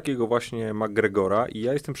 ale masz takiego właśnie McGregora i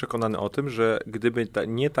ja jestem przekonany o tym, że gdyby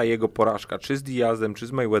nie ta jego porażka, czy z Diazem, czy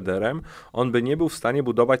z Mayweatherem, on by nie był w stanie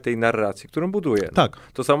budować tej narracji, którą buduje. Tak.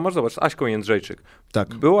 To samo masz, zobacz, z Aśką Jędrzejczyk.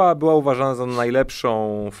 Tak. Była uważana za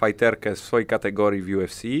najlepszą fighterkę w swojej kategorii w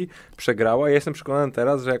UFC, przegrała. Ja jestem przekonany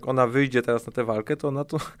teraz, że jak ona wyjdzie teraz na tę walkę, to ona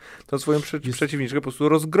to swoją przeciwniczkę po prostu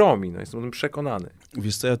rozgromi. Jestem o tym przekonany.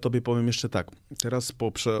 Wiesz co, ja tobie powiem jeszcze tak. Teraz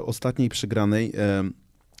po ostatniej przegranej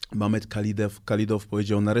Mamed Khalidow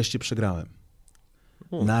powiedział, nareszcie przegrałem.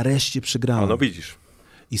 Nareszcie przegrałem. No widzisz.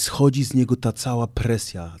 I schodzi z niego ta cała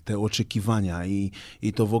presja, te oczekiwania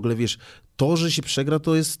i to w ogóle, wiesz, to, że się przegra,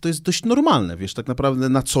 to jest dość normalne, wiesz, tak naprawdę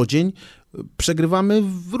na co dzień przegrywamy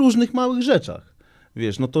w różnych małych rzeczach.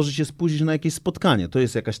 Wiesz, no to, że się spóźnisz na jakieś spotkanie, to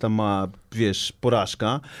jest jakaś tam mała, wiesz,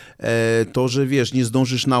 porażka. To, że, wiesz, nie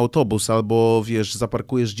zdążysz na autobus albo, wiesz,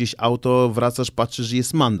 zaparkujesz gdzieś auto, wracasz, patrzysz, że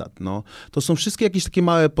jest mandat, no. To są wszystkie jakieś takie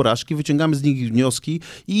małe porażki, wyciągamy z nich wnioski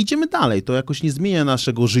i idziemy dalej. To jakoś nie zmienia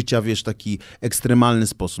naszego życia, wiesz, w taki ekstremalny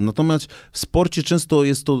sposób. Natomiast w sporcie często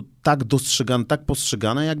jest to tak dostrzegane, tak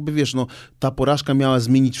postrzegane, jakby, wiesz, no, ta porażka miała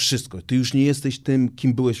zmienić wszystko. Ty już nie jesteś tym,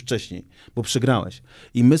 kim byłeś wcześniej, bo przegrałeś.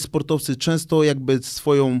 I my, sportowcy, często jakby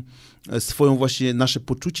swoją właśnie nasze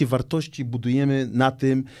poczucie wartości budujemy na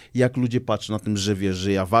tym, jak ludzie patrzą, na tym, że wiesz,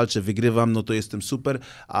 że ja walczę, wygrywam, no to jestem super,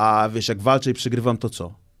 a wiesz, jak walczę i przegrywam, to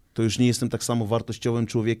co? To już nie jestem tak samo wartościowym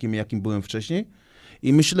człowiekiem, jakim byłem wcześniej?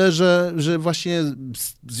 I myślę, że właśnie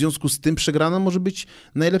w związku z tym przegrana może być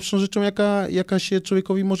najlepszą rzeczą, jaka się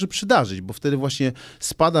człowiekowi może przydarzyć, bo wtedy właśnie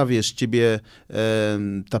spada, wiesz, z ciebie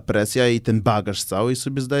ta presja i ten bagaż cały i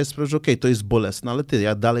sobie zdajesz sprawę, że okej, to jest bolesne, ale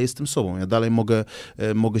ja dalej jestem sobą, ja dalej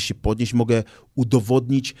mogę się podnieść, mogę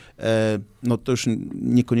udowodnić, no to już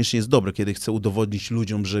niekoniecznie jest dobre, kiedy chcę udowodnić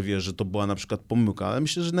ludziom, że wiesz, że to była na przykład pomyłka, ale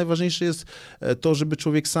myślę, że najważniejsze jest to, żeby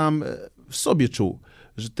człowiek sam w sobie czuł,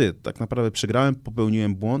 że tak naprawdę przegrałem,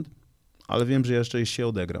 popełniłem błąd, ale wiem, że jeszcze się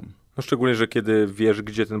odegram. No szczególnie, że kiedy wiesz,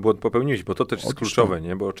 gdzie ten błąd popełniłeś, bo to też jest kluczowe,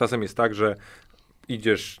 nie? Bo czasem jest tak, że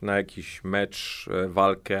idziesz na jakiś mecz,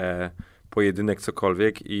 walkę, pojedynek,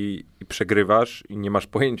 cokolwiek i przegrywasz i nie masz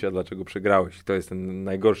pojęcia, dlaczego przegrałeś. I to jest ten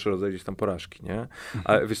najgorszy rodzaj gdzieś tam porażki, nie?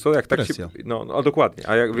 A wiesz co, jak tak się... No dokładnie.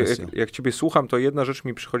 A jak ciebie słucham, to jedna rzecz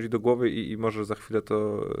mi przychodzi do głowy i może za chwilę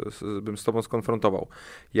to bym z tobą skonfrontował.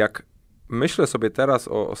 Jak myślę sobie teraz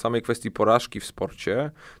o samej kwestii porażki w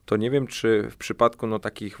sporcie, to nie wiem, czy w przypadku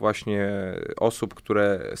takich właśnie osób,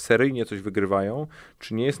 które seryjnie coś wygrywają,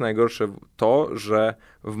 czy nie jest najgorsze to, że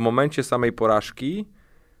w momencie samej porażki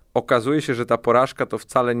okazuje się, że ta porażka to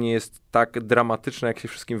wcale nie jest tak dramatyczna, jak się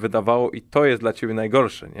wszystkim wydawało i to jest dla ciebie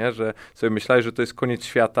najgorsze, nie? Że sobie myślałeś, że to jest koniec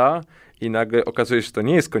świata i nagle okazuje się, że to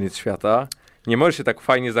nie jest koniec świata. Nie możesz się tak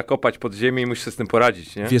fajnie zakopać pod ziemię i musisz sobie z tym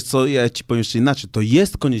poradzić, nie? Wiesz co, ja ci powiem jeszcze inaczej. To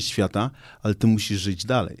jest koniec świata, ale ty musisz żyć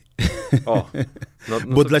dalej. O,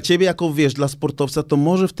 Bo dla ciebie, jako wiesz, dla sportowca, to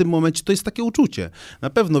może w tym momencie to jest takie uczucie. Na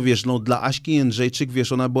pewno, wiesz, dla Aśki Jędrzejczyk,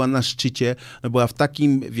 wiesz, ona była na szczycie, ona była w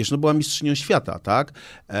takim, wiesz, była mistrzynią świata, tak?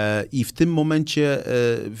 I w tym momencie,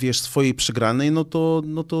 wiesz, swojej przegranej,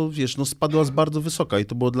 no to, wiesz, spadła z bardzo wysoka i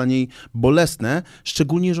to było dla niej bolesne,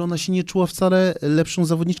 szczególnie, że ona się nie czuła wcale lepszą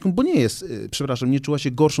zawodniczką, bo nie jest, nie czuła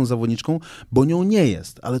się gorszą zawodniczką, bo nią nie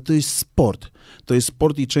jest, ale to jest sport. To jest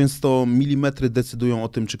sport i często milimetry decydują o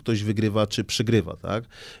tym, czy ktoś wygrywa, czy przegrywa, tak?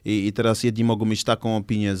 I teraz jedni mogą mieć taką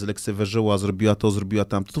opinię, zlekceważyła, zrobiła to, zrobiła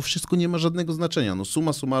tamto. To wszystko nie ma żadnego znaczenia. No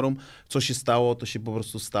summa summarum, co się stało, to się po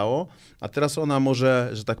prostu stało, a teraz ona może,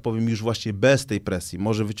 że tak powiem, już właśnie bez tej presji,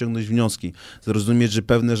 może wyciągnąć wnioski, zrozumieć, że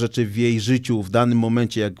pewne rzeczy w jej życiu, w danym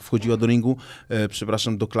momencie, jak wchodziła do ringu,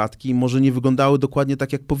 do klatki, może nie wyglądały dokładnie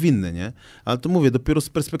tak, jak powinny, nie? Ale to mówię, dopiero z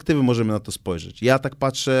perspektywy możemy na to spojrzeć. Ja tak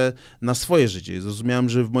patrzę na swoje życie. Zrozumiałem,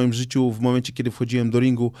 że w moim życiu, w momencie, kiedy wchodziłem do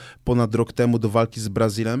ringu ponad rok temu do walki z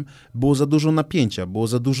Brazylem, było za dużo napięcia, było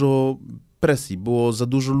za dużo presji, było za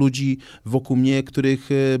dużo ludzi wokół mnie, których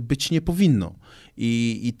być nie powinno.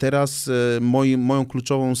 I teraz moją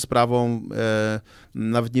kluczową sprawą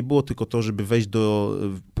nawet nie było tylko to, żeby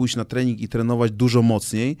pójść na trening i trenować dużo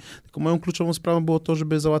mocniej, tylko moją kluczową sprawą było to,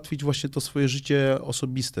 żeby załatwić właśnie to swoje życie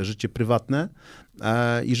osobiste, życie prywatne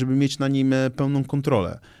i żeby mieć na nim pełną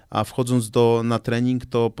kontrolę. A wchodząc na trening,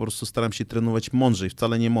 to po prostu staram się trenować mądrzej,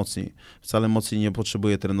 wcale nie mocniej. Wcale mocniej nie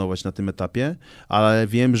potrzebuję trenować na tym etapie, ale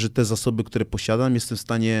wiem, że te zasoby, które posiadam, jestem w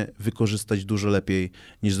stanie wykorzystać dużo lepiej,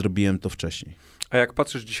 niż zrobiłem to wcześniej. A jak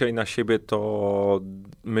patrzysz dzisiaj na siebie, to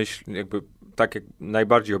myśl jakby tak jak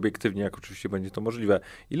najbardziej obiektywnie, jak oczywiście będzie to możliwe,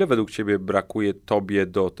 ile według ciebie brakuje tobie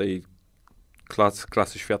do tej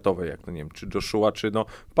klasy światowej, jak nie wiem, czy Joshua, czy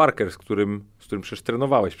Parker, z którym przecież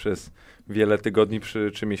trenowałeś przez wiele tygodni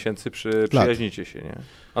czy miesięcy, przyjaźnicie się, nie?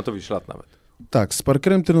 A to widzisz, lat nawet. Tak, z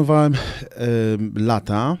Parkerem trenowałem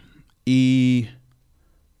lata i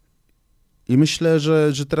myślę,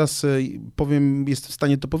 że teraz jestem w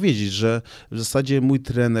stanie to powiedzieć, że w zasadzie mój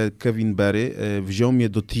trener Kevin Berry wziął mnie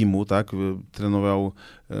do teamu, tak, trenował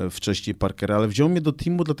wcześniej Parkera, ale wziął mnie do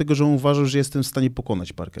teamu, dlatego że on uważał, że jestem w stanie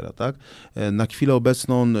pokonać Parkera, tak. Na chwilę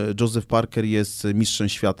obecną Joseph Parker jest mistrzem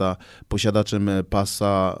świata, posiadaczem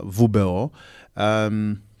pasa WBO.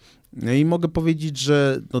 No i mogę powiedzieć,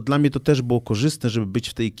 że dla mnie to też było korzystne, żeby być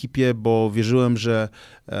w tej ekipie, bo wierzyłem, że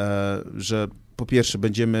po pierwsze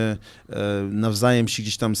będziemy nawzajem się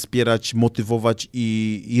gdzieś tam wspierać, motywować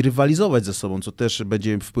i rywalizować ze sobą, co też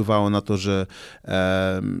będzie wpływało na to, że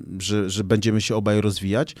będziemy się obaj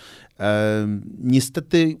rozwijać.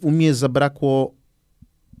 Niestety u mnie zabrakło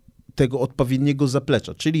tego odpowiedniego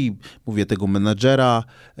zaplecza, czyli mówię tego menadżera,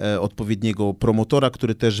 odpowiedniego promotora,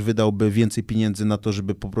 który też wydałby więcej pieniędzy na to,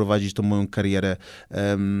 żeby poprowadzić tą moją karierę.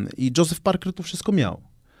 I Joseph Parker to wszystko miał.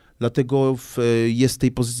 Dlatego jest w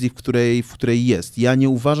tej pozycji, w której jest. Ja nie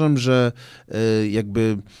uważam, że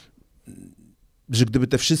gdyby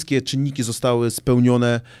te wszystkie czynniki zostały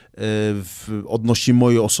spełnione odnośnie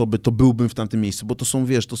mojej osoby, to byłbym w tamtym miejscu, bo to są,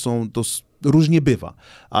 wiesz, to różnie bywa,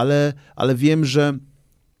 ale wiem,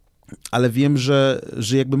 że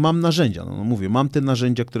jakby mam narzędzia, no mówię, mam te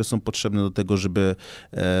narzędzia, które są potrzebne do tego, żeby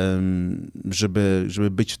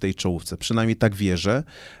być w tej czołówce. Przynajmniej tak wierzę.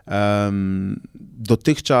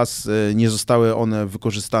 Dotychczas nie zostały one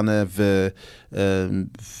wykorzystane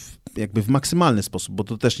jakby w maksymalny sposób, bo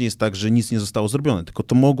to też nie jest tak, że nic nie zostało zrobione, tylko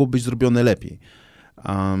to mogło być zrobione lepiej.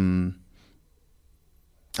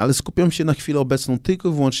 Ale skupiam się na chwilę obecną tylko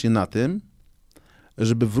i wyłącznie na tym,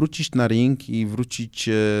 żeby wrócić na ring i wrócić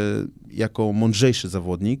jako mądrzejszy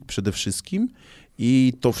zawodnik przede wszystkim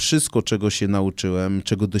i to wszystko, czego się nauczyłem,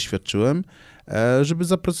 czego doświadczyłem, żeby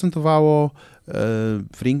zaprezentowało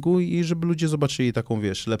w ringu i żeby ludzie zobaczyli taką,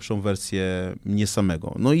 wiesz, lepszą wersję mnie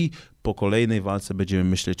samego. No i po kolejnej walce będziemy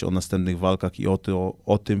myśleć o następnych walkach i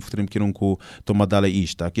o tym, w którym kierunku to ma dalej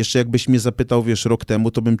iść, tak? Jeszcze jakbyś mnie zapytał, wiesz, rok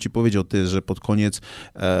temu, to bym ci powiedział, że pod koniec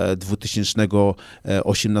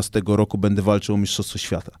 2018 roku będę walczył o Mistrzostwo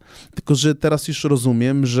Świata. Tylko że teraz już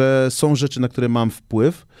rozumiem, że są rzeczy, na które mam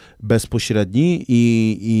wpływ bezpośredni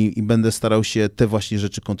i będę starał się te właśnie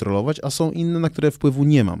rzeczy kontrolować, a są inne, na które wpływu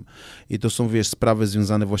nie mam. I to są, wiesz, sprawy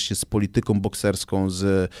związane właśnie z polityką bokserską,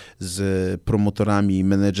 z promotorami,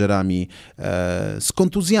 menedżerami, z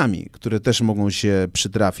kontuzjami, które też mogą się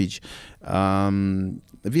przytrafić.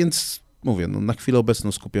 Więc mówię, no, na chwilę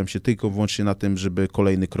obecną skupiam się tylko i wyłącznie na tym, żeby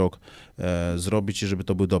kolejny krok zrobić i żeby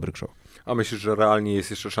to był dobry krok. A myślisz, że realnie jest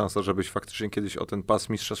jeszcze szansa, żebyś faktycznie kiedyś o ten pas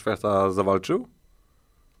Mistrza Świata zawalczył?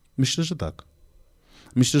 Myślę, że tak.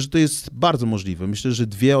 Myślę, że to jest bardzo możliwe. Myślę, że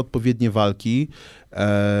 2 odpowiednie walki,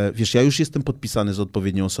 wiesz, ja już jestem podpisany z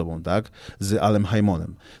odpowiednią osobą, tak, z Alem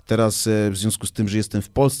Haymonem. Teraz w związku z tym, że jestem w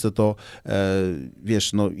Polsce, to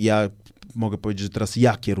wiesz, no ja mogę powiedzieć, że teraz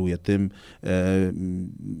ja kieruję tym.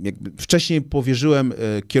 Jakby wcześniej powierzyłem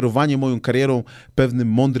kierowanie moją karierą pewnym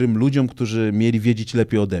mądrym ludziom, którzy mieli wiedzieć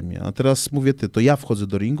lepiej ode mnie. A teraz mówię, to ja wchodzę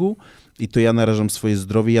do ringu i to ja narażam swoje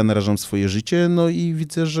zdrowie, ja narażam swoje życie, no i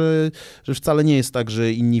widzę, że wcale nie jest tak,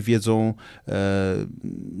 że inni wiedzą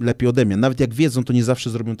lepiej ode mnie. Nawet jak wiedzą, to nie zawsze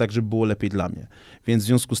zrobią tak, żeby było lepiej dla mnie. Więc w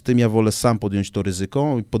związku z tym ja wolę sam podjąć to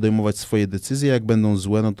ryzyko i podejmować swoje decyzje. Jak będą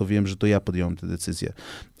złe, no to wiem, że to ja podjąłem te decyzje.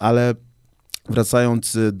 Ale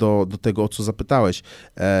wracając do tego, o co zapytałeś,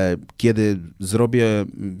 kiedy zrobię,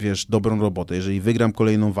 wiesz, dobrą robotę, jeżeli wygram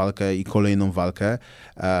kolejną walkę,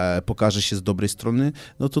 pokażę się z dobrej strony,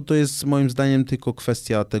 no to jest moim zdaniem tylko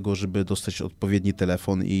kwestia tego, żeby dostać odpowiedni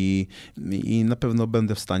telefon i na pewno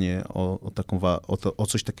będę w stanie o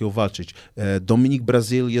coś takiego walczyć. Dominik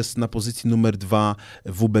Brazil jest na pozycji numer 2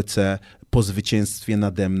 w WBC po zwycięstwie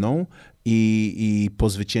nade mną i po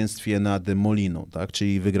zwycięstwie nad Moliną, tak?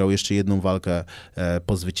 Czyli wygrał jeszcze jedną walkę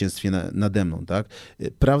po zwycięstwie nade mną, tak?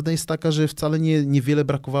 Prawda jest taka, że wcale niewiele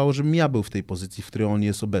brakowało, żebym ja był w tej pozycji, w której on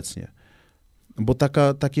jest obecnie. Bo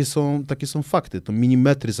takie są fakty. To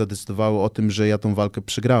milimetry zadecydowały o tym, że ja tą walkę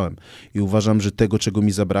przegrałem. I uważam, że tego, czego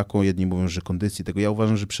mi zabrakło, jedni mówią, że kondycji, tego ja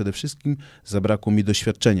uważam, że przede wszystkim zabrakło mi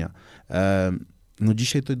doświadczenia. No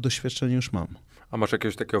dzisiaj to doświadczenie już mam. A masz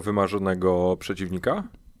jakiegoś takiego wymarzonego przeciwnika?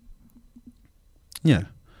 Nie.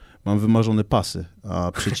 Mam wymarzone pasy,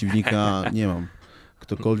 a przeciwnika nie mam.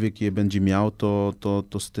 Ktokolwiek je będzie miał,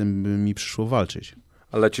 to z tym by mi przyszło walczyć.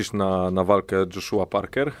 A lecisz na walkę Joshua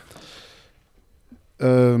Parker?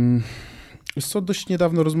 Dość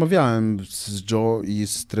niedawno rozmawiałem z Joe i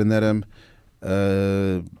z trenerem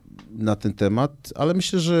na ten temat, ale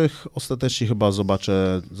myślę, że ostatecznie chyba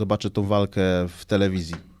zobaczę tą walkę w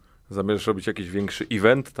telewizji. Zamierzasz robić jakiś większy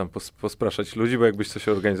event, tam pospraszać ludzi, bo jakbyś coś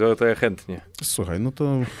organizował, to ja chętnie. Słuchaj, no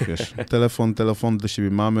to wiesz, telefon do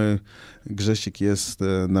siebie mamy, Grzesiek jest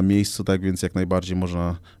na miejscu, tak więc jak najbardziej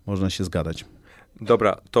można się zgadać.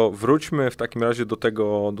 Dobra, to wróćmy w takim razie do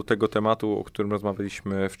tego tematu, o którym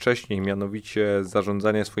rozmawialiśmy wcześniej, mianowicie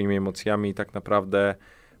zarządzanie swoimi emocjami i tak naprawdę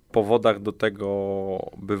powodach do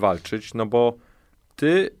tego, by walczyć, no bo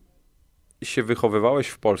ty się wychowywałeś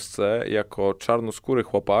w Polsce jako czarnoskóry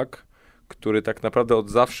chłopak, który tak naprawdę od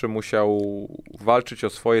zawsze musiał walczyć o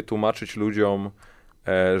swoje, tłumaczyć ludziom,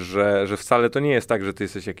 że wcale to nie jest tak, że ty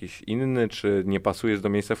jesteś jakiś inny, czy nie pasujesz do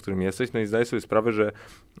miejsca, w którym jesteś, no i zdaję sobie sprawę, że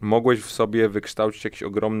mogłeś w sobie wykształcić jakiś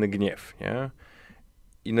ogromny gniew, nie?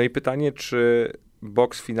 No i pytanie, czy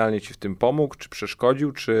boks finalnie ci w tym pomógł, czy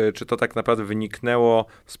przeszkodził, czy to tak naprawdę wyniknęło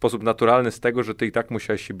w sposób naturalny z tego, że ty i tak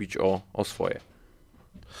musiałeś się bić o swoje?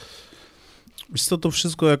 Wiesz co, to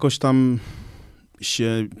wszystko jakoś tam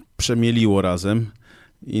się przemieliło razem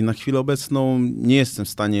i na chwilę obecną nie jestem w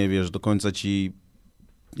stanie, wiesz, do końca ci,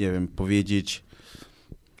 nie wiem, powiedzieć.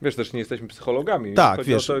 Wiesz, też nie jesteśmy psychologami. Tak, chodzi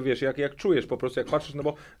wiesz. o to, wiesz, jak czujesz po prostu, jak patrzysz, no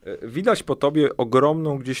bo widać po tobie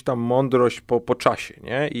ogromną gdzieś tam mądrość po czasie,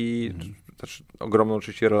 nie? I znaczy, ogromną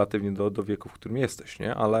oczywiście relatywnie do wieku, w którym jesteś,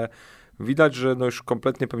 nie? Ale widać, że no już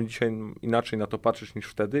kompletnie pewnie dzisiaj inaczej na to patrzysz niż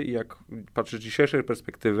wtedy i jak patrzysz z dzisiejszej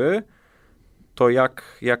perspektywy, to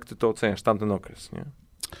jak ty to oceniasz, tamten okres, nie?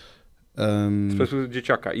 Z perspektywy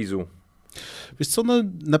dzieciaka, Izu. Wiesz co, no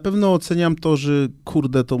na pewno oceniam to, że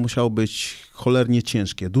kurde, to musiało być cholernie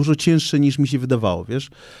ciężkie. Dużo cięższe niż mi się wydawało, wiesz.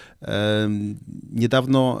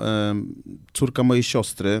 Niedawno córka mojej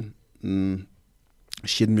siostry,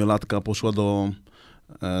 7-latka, poszła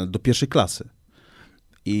do pierwszej klasy.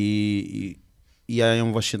 I ja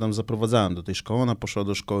ją właśnie tam zaprowadzałem do tej szkoły. Ona poszła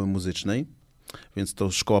do szkoły muzycznej, więc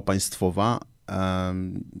to szkoła państwowa.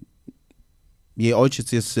 Jej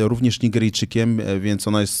ojciec jest również Nigeryjczykiem, więc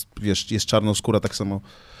ona jest, wiesz, jest czarnoskóra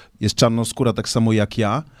tak samo jak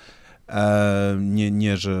ja.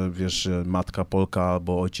 Nie, że wiesz, że matka Polka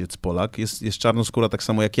albo ojciec Polak. Jest czarnoskóra tak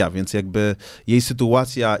samo jak ja, więc jakby jej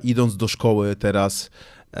sytuacja idąc do szkoły teraz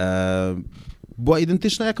była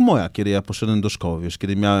identyczna jak moja, kiedy ja poszedłem do szkoły, wiesz,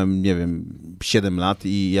 kiedy miałem, nie wiem, 7 lat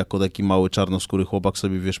i jako taki mały czarnoskóry chłopak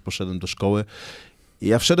sobie, wiesz, poszedłem do szkoły. I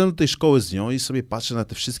ja wszedłem do tej szkoły z nią i sobie patrzę na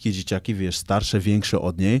te wszystkie dzieciaki, wiesz, starsze, większe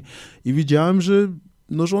od niej i widziałem, że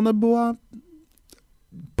ona była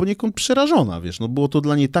poniekąd przerażona, wiesz, no było to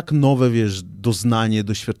dla niej tak nowe, wiesz, doznanie,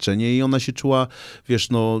 doświadczenie i ona się czuła, wiesz,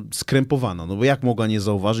 no skrępowana, no bo jak mogła nie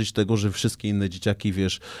zauważyć tego, że wszystkie inne dzieciaki,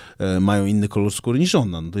 wiesz, mają inny kolor skóry niż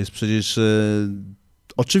ona, no to jest przecież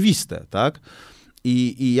oczywiste, tak?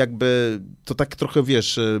 I jakby to tak trochę,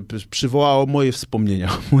 wiesz, przywołało moje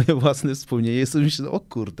wspomnienia, moje własne wspomnienia. I sobie myślę, o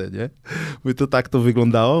kurde, nie? Mówię, to tak to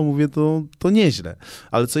wyglądało, mówię, to nieźle.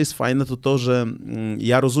 Ale co jest fajne, to, że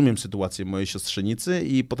ja rozumiem sytuację mojej siostrzenicy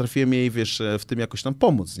i potrafiłem jej, wiesz, w tym jakoś tam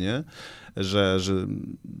pomóc, nie?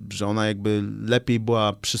 Że ona jakby lepiej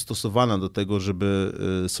była przystosowana do tego, żeby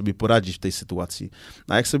sobie poradzić w tej sytuacji.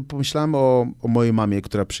 A jak sobie pomyślałem o mojej mamie,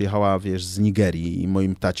 która przyjechała, wiesz, z Nigerii i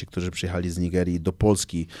moim tacie, którzy przyjechali z Nigerii do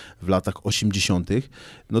Polski w latach 80.,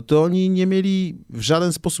 no to oni nie mieli w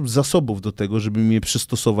żaden sposób zasobów do tego, żeby mnie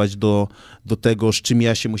przystosować do tego, z czym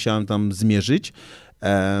ja się musiałem tam zmierzyć.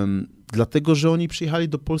 Dlatego, że oni przyjechali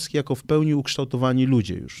do Polski jako w pełni ukształtowani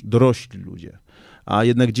ludzie już, dorośli ludzie. A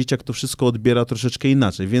jednak dzieciak to wszystko odbiera troszeczkę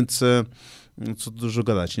inaczej, więc co dużo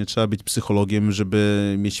gadać, nie trzeba być psychologiem,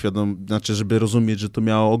 żeby mieć żeby rozumieć, że to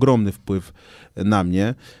miało ogromny wpływ na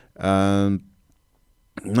mnie.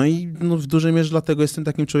 No i w dużej mierze dlatego jestem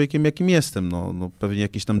takim człowiekiem, jakim jestem. No, pewnie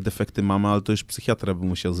jakieś tam defekty mam, ale to już psychiatra by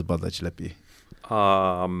musiał zbadać lepiej.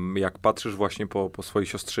 A jak patrzysz właśnie po swojej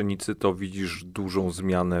siostrzenicy, to widzisz dużą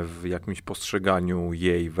zmianę w jakimś postrzeganiu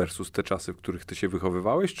jej versus te czasy, w których ty się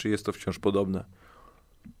wychowywałeś, czy jest to wciąż podobne?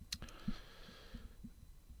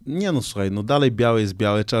 Nie no, słuchaj, dalej białe jest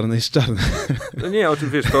białe, czarne jest czarne. No nie,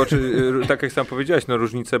 wiesz, tak jak sam powiedziałeś,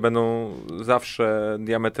 różnice będą zawsze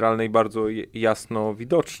diametralne i bardzo jasno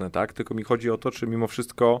widoczne, tak? Tylko mi chodzi o to, czy mimo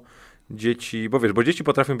wszystko dzieci, bo dzieci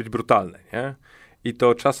potrafią być brutalne, nie? I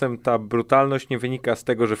to czasem ta brutalność nie wynika z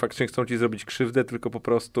tego, że faktycznie chcą ci zrobić krzywdę, tylko po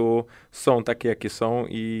prostu są takie, jakie są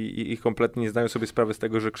i kompletnie nie zdają sobie sprawy z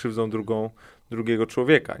tego, że krzywdzą drugiego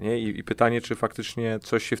człowieka, nie? I pytanie, czy faktycznie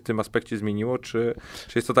coś się w tym aspekcie zmieniło, czy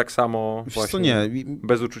jest to tak samo właśnie nie,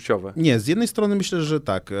 bezuczuciowe? Nie, z jednej strony myślę, że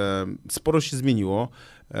tak, sporo się zmieniło,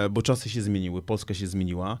 bo czasy się zmieniły, Polska się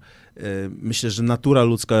zmieniła. Myślę, że natura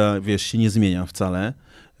ludzka, wiesz, się nie zmienia wcale.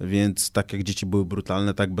 Więc tak jak dzieci były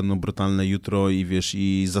brutalne, tak będą brutalne jutro i wiesz,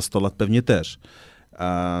 i za 100 lat pewnie też.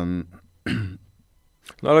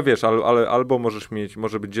 No ale wiesz, albo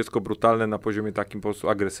może być dziecko brutalne na poziomie takim po prostu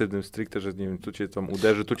agresywnym stricte, że nie wiem, tu cię tam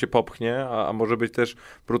uderzy, tu cię popchnie, a może być też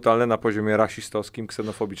brutalne na poziomie rasistowskim,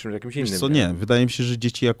 ksenofobicznym, jakimś innym. Co nie, wydaje mi się, że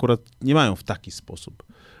dzieci akurat nie mają w taki sposób.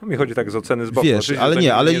 No, mi chodzi tak z oceny z boku. Wiesz,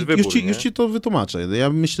 oczywiście, ale wybór, już ci to wytłumaczę. Ja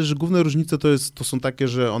myślę, że główne różnice to są takie,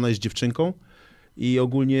 że ona jest dziewczynką, i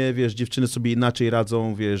ogólnie, wiesz, dziewczyny sobie inaczej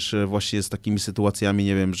radzą, wiesz, właśnie z takimi sytuacjami,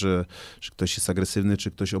 nie wiem, że ktoś jest agresywny,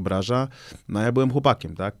 czy ktoś obraża. No ja byłem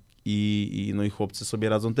chłopakiem, tak? I chłopcy sobie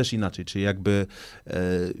radzą też inaczej, czyli jakby,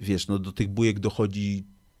 wiesz, do tych bujek dochodzi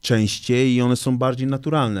częściej i one są bardziej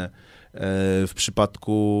naturalne w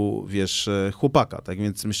przypadku, wiesz, chłopaka, tak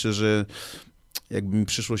więc myślę, że jakby mi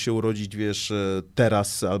przyszło się urodzić, wiesz,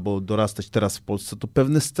 teraz albo dorastać teraz w Polsce, to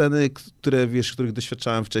pewne sceny, które, wiesz, których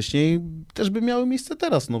doświadczałem wcześniej, też by miały miejsce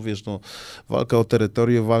teraz, no wiesz, no, walka o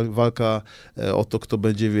terytorium, walka o to, kto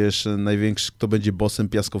będzie, wiesz, największy, kto będzie bossem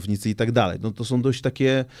piaskownicy i tak dalej. No to są dość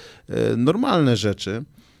takie normalne rzeczy.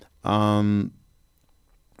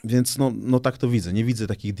 Więc no tak to widzę. Nie widzę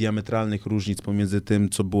takich diametralnych różnic pomiędzy tym,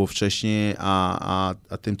 co było wcześniej, a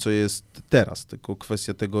tym, co jest teraz. Tylko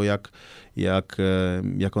kwestia tego, jak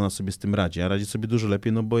ona sobie z tym radzi. A radzi sobie dużo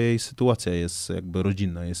lepiej, no bo jej sytuacja jest jakby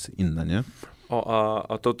rodzinna, jest inna, nie?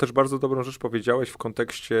 A to też bardzo dobrą rzecz powiedziałeś w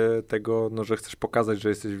kontekście tego, no, że chcesz pokazać, że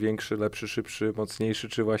jesteś większy, lepszy, szybszy, mocniejszy,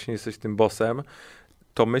 czy właśnie jesteś tym bossem.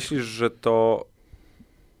 To myślisz,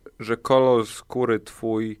 że kolor skóry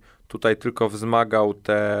twój tutaj tylko wzmagał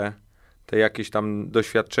te jakieś tam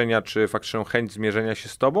doświadczenia, czy faktyczną chęć zmierzenia się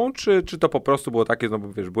z tobą, czy to po prostu było takie, no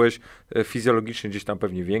bo wiesz, byłeś fizjologicznie gdzieś tam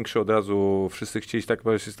pewnie większy, od razu wszyscy chcieli tak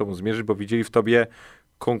naprawdę się z tobą zmierzyć, bo widzieli w tobie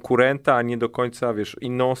konkurenta, a nie do końca, wiesz,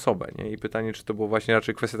 inną osobę, nie? I pytanie, czy to było właśnie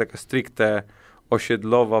raczej kwestia taka stricte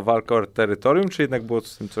osiedlowa walka o terytorium, czy jednak było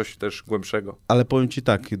z tym coś też głębszego? Ale powiem ci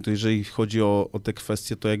tak, to jeżeli chodzi o te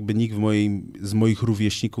kwestie, to jakby nikt z moich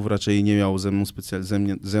rówieśników raczej nie miał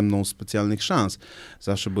ze mną specjalnych szans.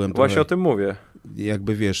 Zawsze byłem Właśnie trochę, o tym mówię.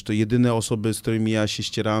 jakby wiesz, to jedyne osoby, z którymi ja się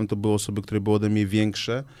ścierałem, to były osoby, które były ode mnie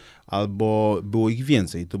większe, albo było ich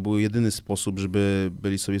więcej. To był jedyny sposób, żeby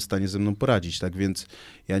byli sobie w stanie ze mną poradzić, tak więc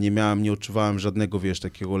ja nie odczuwałem żadnego, wiesz,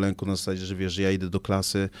 takiego lęku na zasadzie, że wiesz, że ja idę do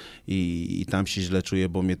klasy i tam się źle czuję,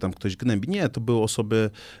 bo mnie tam ktoś gnębi. Nie, to były osoby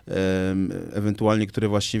ewentualnie, które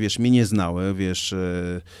właśnie, wiesz, mnie nie znały, wiesz,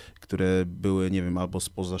 które były, nie wiem, albo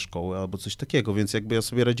spoza szkoły, albo coś takiego, więc jakby ja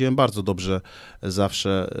sobie radziłem bardzo dobrze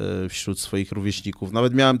zawsze wśród swoich rówieśników.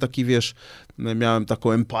 Nawet miałem taki, wiesz, miałem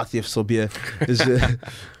taką empatię w sobie,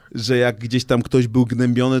 że jak gdzieś tam ktoś był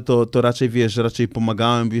gnębiony, to raczej, wiesz, raczej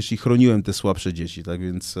pomagałem, wiesz, i chroniłem te słabsze dzieci, tak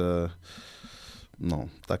więc no,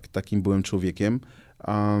 takim byłem człowiekiem.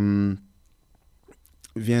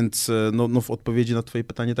 Więc no w odpowiedzi na twoje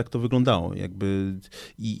pytanie tak to wyglądało, jakby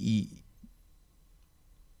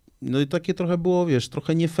no i takie trochę było, wiesz,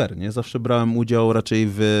 trochę nie fair, nie? Zawsze brałem udział raczej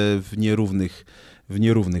w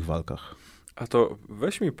nierównych walkach. A to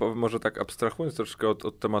weź mi, może tak abstrahując troszkę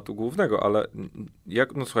od tematu głównego, ale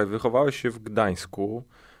jak, no słuchaj, wychowałeś się w Gdańsku,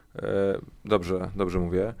 dobrze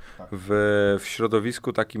mówię, Tak. w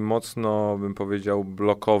środowisku takim mocno, bym powiedział,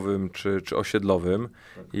 blokowym czy osiedlowym.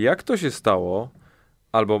 Tak. Jak to się stało,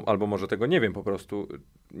 albo może tego nie wiem po prostu,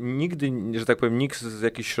 nigdy, że tak powiem, nikt z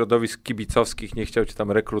jakichś środowisk kibicowskich nie chciał cię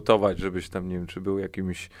tam rekrutować, żebyś tam, nie wiem, czy był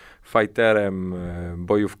jakimś fighterem,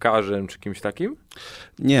 bojówkarzem, czy kimś takim?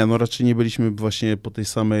 Nie, no raczej nie byliśmy właśnie po tej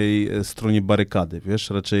samej stronie barykady, wiesz,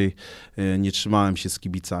 raczej nie trzymałem się z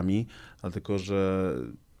kibicami, dlatego że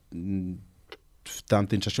w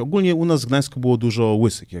tamtym czasie, ogólnie u nas w Gdańsku było dużo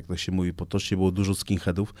łysych, jak to się mówi potocznie, było dużo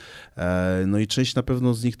skinheadów, no i część na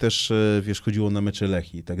pewno z nich też, wiesz, chodziło na mecze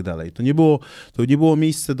Lechii i tak dalej. To nie było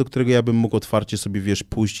miejsce, do którego ja bym mógł otwarcie sobie, wiesz,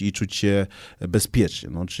 pójść i czuć się bezpiecznie,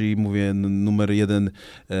 no, czyli mówię, numer jeden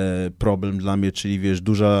problem dla mnie, czyli, wiesz,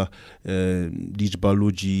 duża liczba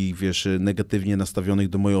ludzi, wiesz, negatywnie nastawionych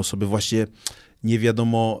do mojej osoby, właśnie nie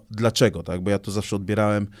wiadomo dlaczego, tak, bo ja to zawsze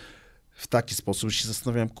odbierałem w taki sposób, że się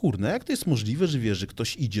zastanawiałem, kurna, jak to jest możliwe, że wiesz, że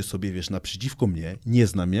ktoś idzie sobie, wiesz, naprzeciwko mnie, nie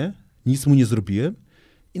zna mnie, nic mu nie zrobiłem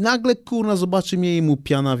i nagle, kurna, zobaczy mnie i mu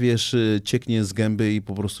piana, wiesz, cieknie z gęby i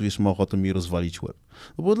po prostu, wiesz, ma ochotę mi rozwalić łeb.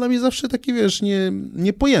 To było dla mnie zawsze takie, wiesz,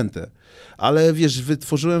 niepojęte. Ale, wiesz,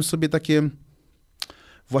 wytworzyłem sobie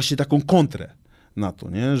właśnie taką kontrę na to,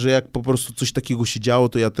 nie? Że jak po prostu coś takiego się działo,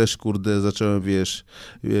 to ja też, kurde, zacząłem, wiesz,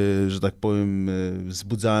 że tak powiem,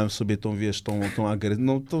 wzbudzałem sobie tą, wiesz, tą agresję.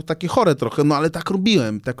 No to takie chore trochę, no ale tak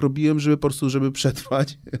robiłem, żeby po prostu, żeby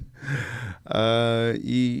przetrwać.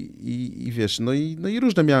 I wiesz, no i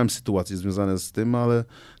różne miałem sytuacje związane z tym, ale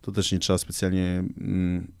to też nie trzeba specjalnie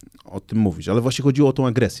o tym mówić. Ale właśnie chodziło o tą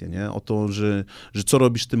agresję, nie? O to, że co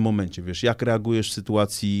robisz w tym momencie, wiesz, jak reagujesz w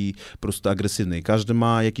sytuacji po prostu agresywnej. Każdy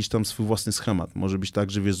ma jakiś tam swój własny schemat. Może być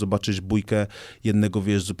tak, że wiesz, zobaczysz bójkę, jednego,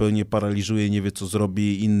 wiesz, zupełnie paraliżuje, nie wie co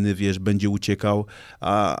zrobi, inny, wiesz, będzie uciekał,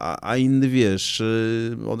 a inny, wiesz,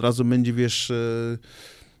 od razu będzie, wiesz,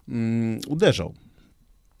 uderzał.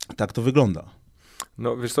 Tak to wygląda.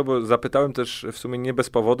 No wiesz co, bo zapytałem też w sumie nie bez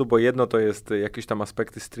powodu, bo jedno to jest jakieś tam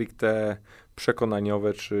aspekty stricte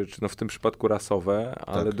przekonaniowe, czy no w tym przypadku rasowe,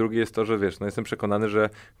 ale Tak. drugie jest to, że wiesz, no jestem przekonany, że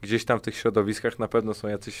gdzieś tam w tych środowiskach na pewno są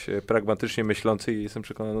jacyś pragmatycznie myślący i jestem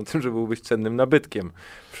przekonany o tym, że byłbyś cennym nabytkiem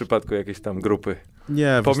w przypadku jakiejś tam grupy.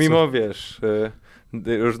 Nie, Pomimo, wiesz,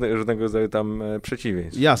 różnego rodzaju tam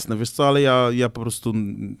przeciwieństw. Jasne, wiesz co, ale ja po prostu...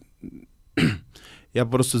 Ja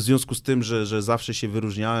po prostu w związku z tym, że zawsze się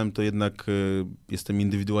wyróżniałem, to jednak jestem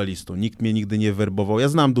indywidualistą. Nikt mnie nigdy nie werbował. Ja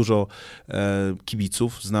znam dużo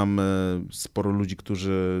kibiców, znam sporo ludzi,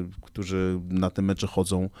 którzy na te mecze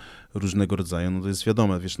chodzą różnego rodzaju. No to jest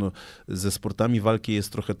wiadome, wiesz, no, ze sportami walki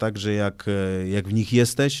jest trochę tak, że jak w nich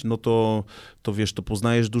jesteś, no to wiesz, to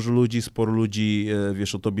poznajesz dużo ludzi, sporo ludzi,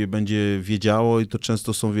 wiesz, o tobie będzie wiedziało i to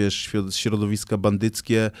często są, wiesz, środowiska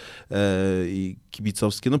bandyckie i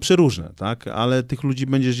kibicowskie, no przeróżne, tak, ale tych ludzi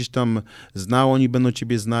będziesz gdzieś tam znał, oni będą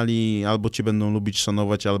ciebie znali, albo cię będą lubić,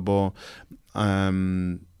 szanować, albo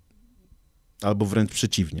wręcz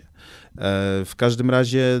przeciwnie. W każdym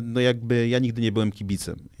razie, no jakby ja nigdy nie byłem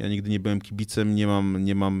kibicem.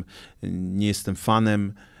 Nie jestem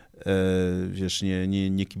fanem, wiesz,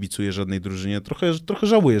 nie kibicuję żadnej drużynie. Trochę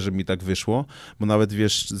żałuję, że mi tak wyszło, bo nawet,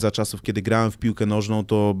 wiesz, za czasów, kiedy grałem w piłkę nożną,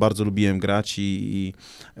 to bardzo lubiłem grać i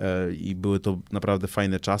były to naprawdę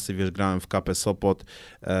fajne czasy, wiesz, grałem w KP Sopot,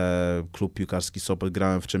 klub piłkarski Sopot,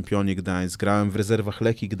 grałem w Czempionie Gdańsk, grałem w rezerwach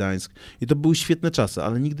Lechii Gdańsk i to były świetne czasy,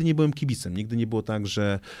 ale nigdy nie byłem kibicem, nigdy nie było tak,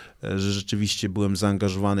 że rzeczywiście byłem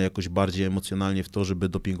zaangażowany jakoś bardziej emocjonalnie w to, żeby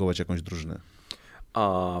dopingować jakąś drużynę.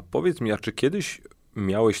 A powiedz mi, a czy kiedyś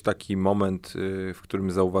miałeś taki moment, w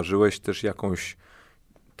którym zauważyłeś też jakąś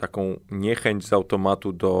taką niechęć z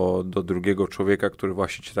automatu do drugiego człowieka, który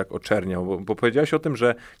właśnie cię tak oczerniał? Bo powiedziałeś o tym,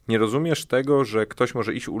 że nie rozumiesz tego, że ktoś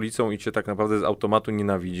może iść ulicą i cię tak naprawdę z automatu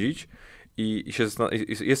nienawidzić i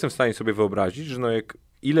jestem w stanie sobie wyobrazić, że no jak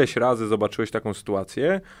ileś razy zobaczyłeś taką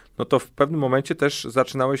sytuację, no to w pewnym momencie też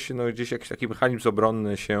zaczynałeś, no gdzieś jakiś taki mechanizm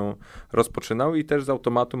obronny się rozpoczynał i też z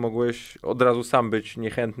automatu mogłeś od razu sam być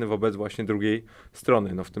niechętny wobec właśnie drugiej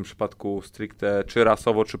strony, no w tym przypadku stricte czy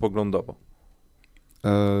rasowo, czy poglądowo.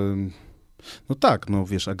 No tak, no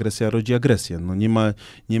wiesz, agresja rodzi agresję, no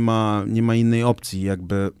nie ma innej opcji,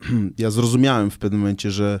 jakby ja zrozumiałem w pewnym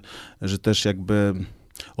momencie, że też jakby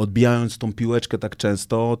odbijając tą piłeczkę tak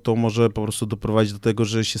często, to może po prostu doprowadzić do tego,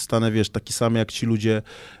 że się stanę, wiesz, taki sam jak ci ludzie,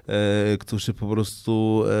 którzy po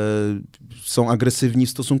prostu są agresywni w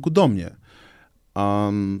stosunku do mnie.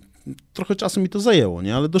 Trochę czasu mi to zajęło,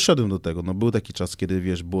 nie? Ale doszedłem do tego. No, był taki czas, kiedy,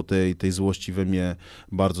 wiesz, było tej złości we mnie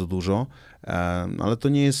bardzo dużo, ale to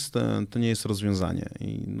nie jest rozwiązanie.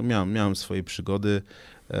 I no, miałem swoje przygody,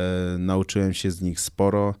 nauczyłem się z nich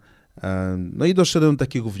sporo. No i doszedłem do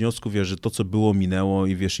takiego wniosku, wiesz, że to, co było, minęło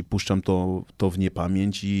i wiesz, i puszczam to w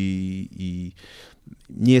niepamięć i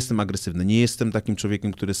nie jestem agresywny. Nie jestem takim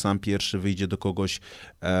człowiekiem, który sam pierwszy wyjdzie do kogoś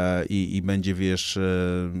i będzie, wiesz,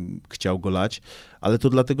 chciał go lać, ale to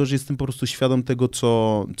dlatego, że jestem po prostu świadom tego,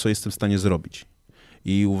 co jestem w stanie zrobić.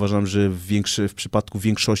 I uważam, że w przypadku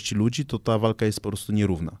większości ludzi to ta walka jest po prostu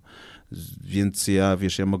nierówna. Więc ja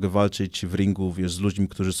mogę walczyć w ringu, wiesz, z ludźmi,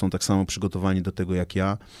 którzy są tak samo przygotowani do tego jak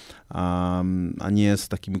ja, a nie z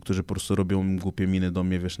takimi, którzy po prostu robią głupie miny do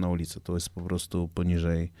mnie, wiesz, na ulicy. To jest po prostu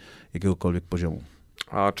poniżej jakiegokolwiek poziomu.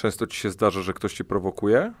 A często ci się zdarza, że ktoś cię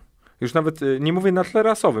prowokuje? Już nawet nie mówię na tle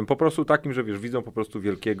rasowym, po prostu takim, że wiesz, widzą po prostu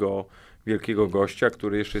wielkiego gościa,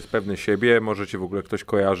 który jeszcze jest pewny siebie, może cię w ogóle ktoś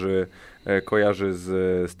kojarzy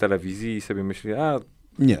z telewizji i sobie myśli,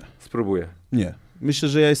 nie, spróbuję. Nie. Myślę,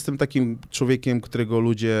 że ja jestem takim człowiekiem, którego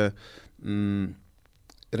ludzie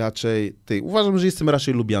uważam, że jestem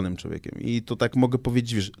raczej lubianym człowiekiem i to tak mogę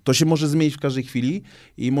powiedzieć, wiesz, to się może zmienić w każdej chwili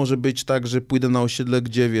i może być tak, że pójdę na osiedle,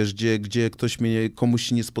 gdzie, wiesz, gdzie komuś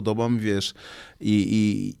się nie spodobam, wiesz,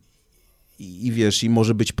 i wiesz, i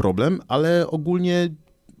może być problem, ale ogólnie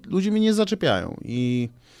ludzie mnie nie zaczepiają i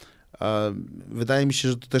wydaje mi się,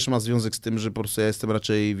 że to też ma związek z tym, że po prostu ja jestem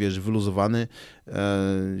raczej, wiesz, wyluzowany,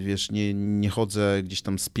 wiesz, nie chodzę gdzieś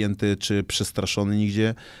tam spięty czy przestraszony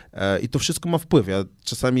nigdzie i to wszystko ma wpływ. Ja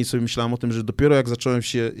czasami sobie myślałem o tym, że dopiero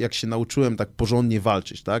jak się nauczyłem tak porządnie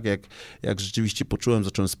walczyć, tak, jak rzeczywiście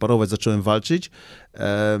zacząłem sparować, zacząłem walczyć,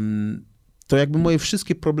 to jakby moje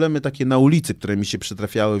wszystkie problemy takie na ulicy, które mi się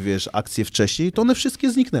przytrafiały, wiesz, akcje wcześniej, to one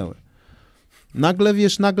wszystkie zniknęły.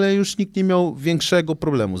 Nagle już nikt nie miał większego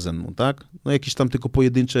problemu ze mną, tak? No jakieś tam tylko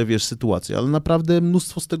pojedyncze, wiesz, sytuacje, ale naprawdę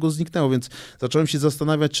mnóstwo z tego zniknęło, więc zacząłem się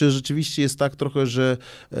zastanawiać, czy rzeczywiście jest tak trochę, że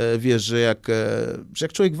wiesz, że jak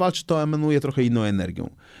człowiek walczy, to emanuje trochę inną energią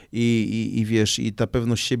i wiesz, i ta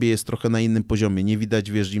pewność siebie jest trochę na innym poziomie. Nie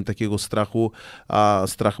widać, wiesz, im takiego strachu, a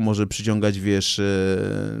strach może przyciągać, wiesz,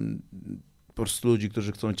 po prostu ludzi,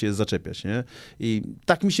 którzy chcą cię zaczepiać, nie? I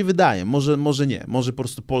tak mi się wydaje, może nie, może po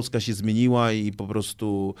prostu Polska się zmieniła i po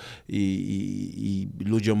prostu i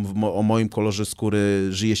ludziom o moim kolorze skóry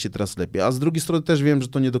żyje się teraz lepiej. A z drugiej strony też wiem, że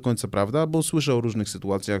to nie do końca prawda, bo słyszę o różnych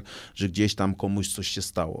sytuacjach, że gdzieś tam komuś coś się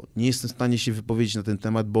stało. Nie jestem w stanie się wypowiedzieć na ten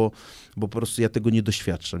temat, bo po prostu ja tego nie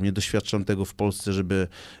doświadczam. Nie doświadczam tego w Polsce,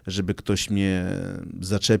 żeby ktoś mnie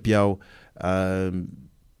zaczepiał.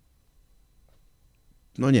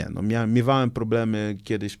 No nie, no miewałem problemy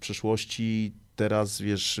kiedyś w przeszłości, teraz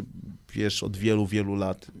wiesz, od wielu, wielu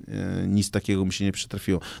lat nic takiego mi się nie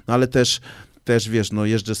przytrafiło. No ale też wiesz, no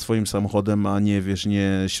jeżdżę swoim samochodem, a nie, wiesz,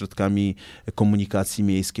 nie środkami komunikacji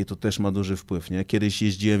miejskiej, to też ma duży wpływ, nie? Kiedyś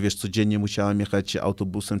jeździłem, wiesz, codziennie musiałem jechać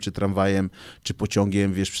autobusem, czy tramwajem, czy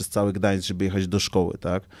pociągiem, wiesz, przez cały Gdańsk, żeby jechać do szkoły,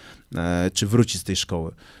 tak? Czy wrócić z tej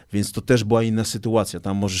szkoły. Więc to też była inna sytuacja,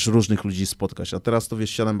 tam możesz różnych ludzi spotkać, a teraz to, wiesz,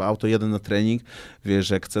 siadam w auto, jadę na trening, wiesz,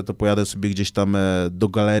 jak chcę, to pojadę sobie gdzieś tam do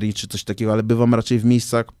galerii, czy coś takiego, ale bywam raczej w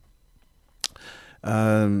miejscach,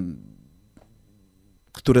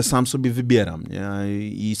 które sam sobie wybieram, nie?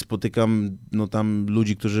 I spotykam, no tam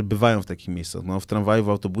ludzi, którzy bywają w takich miejscach, no w tramwaju, w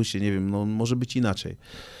autobusie, nie wiem, no może być inaczej.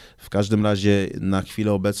 W każdym razie na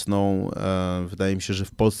chwilę obecną wydaje mi się, że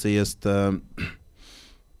w Polsce jest,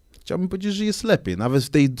 chciałbym powiedzieć, że jest lepiej, nawet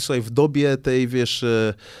w dobie tej, wiesz,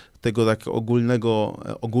 tego tak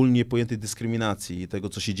ogólnie pojętej dyskryminacji, tego,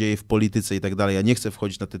 co się dzieje w polityce i tak dalej. Ja nie chcę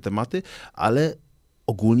wchodzić na te tematy, ale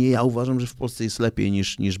ogólnie ja uważam, że w Polsce jest lepiej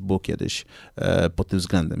niż było kiedyś pod tym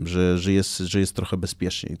względem, że jest trochę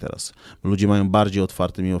bezpieczniej teraz. Ludzie mają bardziej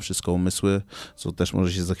otwarte mimo wszystko umysły, co też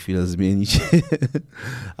może się za chwilę zmienić,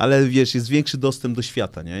 ale wiesz, jest większy dostęp do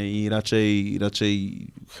świata, nie? I raczej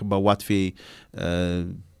chyba łatwiej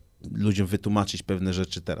ludziom wytłumaczyć pewne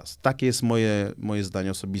rzeczy teraz. Takie jest moje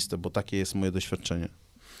zdanie osobiste, bo takie jest moje doświadczenie.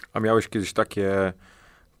 A miałeś kiedyś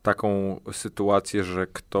taką sytuację,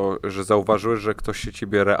 że zauważyłeś, że ktoś się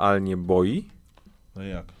ciebie realnie boi? No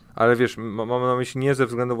jak? Ale wiesz, mam na myśli nie ze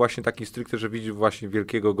względu właśnie taki stricte, że widzisz właśnie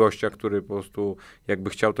wielkiego gościa, który po prostu jakby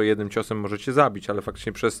chciał, to jednym ciosem może cię zabić, ale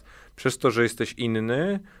faktycznie przez to, że jesteś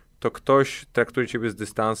inny, to ktoś traktuje ciebie z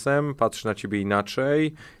dystansem, patrzy na ciebie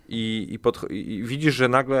inaczej i widzisz, że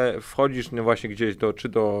nagle wchodzisz no właśnie gdzieś czy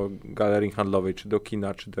do galerii handlowej, czy do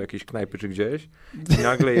kina, czy do jakiejś knajpy, czy gdzieś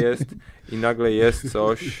i nagle jest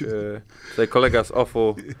coś, tutaj kolega z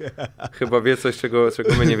OFU chyba wie coś, czego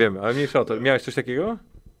my nie wiemy, ale mniejsza o to. Miałeś coś takiego?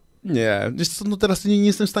 Nie, wiesz co, no teraz nie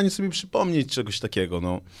jestem w stanie sobie przypomnieć czegoś takiego,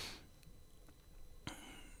 no.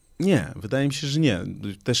 Nie, wydaje mi się, że nie.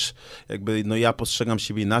 Też jakby, no ja postrzegam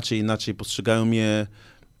siebie inaczej postrzegają mnie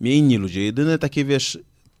inni ludzie. Jedyne takie, wiesz,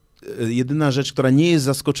 jedyna rzecz, która nie jest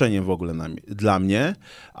zaskoczeniem w ogóle dla mnie,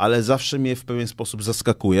 ale zawsze mnie w pewien sposób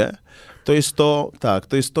zaskakuje, to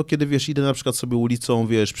jest to, kiedy, wiesz, idę na przykład sobie ulicą,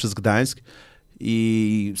 wiesz, przez Gdańsk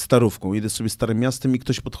i Starówką, idę sobie starym miastem i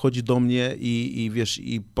ktoś podchodzi do mnie i wiesz,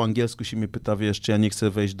 i po angielsku się mnie pyta, wiesz, czy ja nie chcę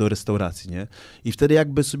wejść do restauracji, nie? I wtedy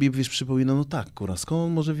jakby sobie, wiesz, przypominam, no tak, kurwa, skąd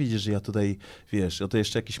on może wiedzieć, że ja tutaj, wiesz, to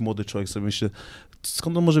jeszcze jakiś młody człowiek sobie myśli,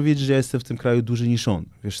 skąd on może wiedzieć, że ja jestem w tym kraju dłużej niż on,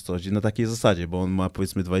 wiesz co, na takiej zasadzie, bo on ma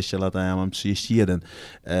powiedzmy 20 lat, a ja mam 31.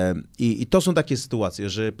 I to są takie sytuacje,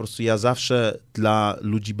 że po prostu ja zawsze dla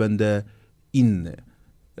ludzi będę inny.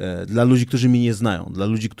 Dla ludzi, którzy mnie nie znają, dla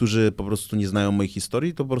ludzi, którzy po prostu nie znają mojej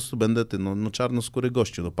historii, to po prostu będę czarnoskóry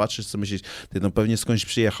gościu, no patrzysz, co myślisz, no pewnie skądś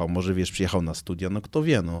przyjechał, może wiesz, przyjechał na studia, no kto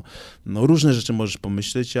wie, no różne rzeczy możesz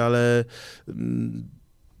pomyśleć, ale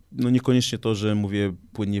no niekoniecznie to, że mówię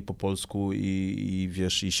płynnie po polsku i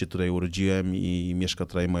wiesz, i się tutaj urodziłem i mieszka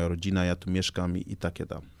tutaj moja rodzina, ja tu mieszkam i takie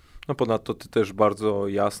tam. No ponadto ty też bardzo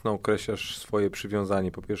jasno określasz swoje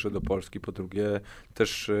przywiązanie, po pierwsze do Polski, po drugie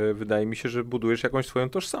też wydaje mi się, że budujesz jakąś swoją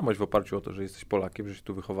tożsamość w oparciu o to, że jesteś Polakiem, że się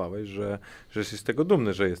tu wychowałeś, że jesteś z tego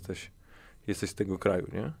dumny, że jesteś z tego kraju,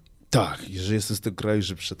 nie? Tak, i że jestem z tego kraju,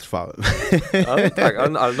 że przetrwałem. Ale tak,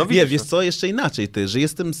 ale no widzisz. Nie, wiesz co, jeszcze inaczej że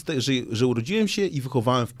jestem, że urodziłem się i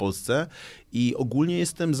wychowałem w Polsce i ogólnie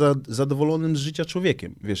jestem zadowolonym z życia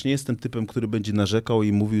człowiekiem. Wiesz, nie jestem typem, który będzie narzekał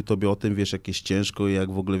i mówił tobie o tym, wiesz, jak jest ciężko i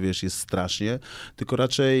jak w ogóle, wiesz, jest strasznie, tylko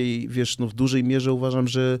raczej, wiesz, no w dużej mierze uważam,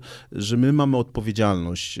 że my mamy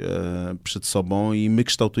odpowiedzialność przed sobą i my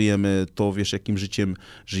kształtujemy to, wiesz, jakim życiem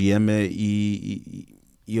żyjemy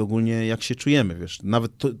i i ogólnie jak się czujemy, wiesz.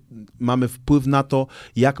 Nawet to, mamy wpływ na to,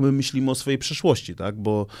 jak my myślimy o swojej przyszłości, tak?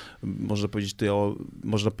 Bo można powiedzieć,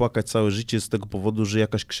 można płakać całe życie z tego powodu, że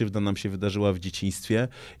jakaś krzywda nam się wydarzyła w dzieciństwie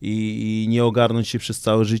i nie ogarnąć się przez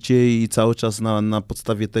całe życie i cały czas na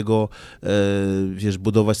podstawie tego, wiesz,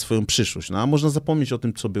 budować swoją przyszłość. No, a można zapomnieć o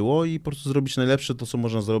tym, co było i po prostu zrobić najlepsze to, co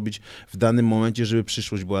można zrobić w danym momencie, żeby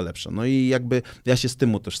przyszłość była lepsza. No i jakby ja się z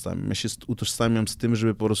tym utożsamiam. Ja się utożsamiam z tym,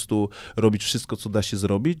 żeby po prostu robić wszystko, co da się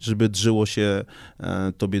zrobić, żeby żyło się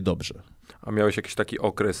tobie dobrze. A miałeś jakiś taki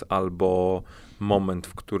okres albo moment,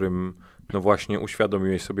 w którym no właśnie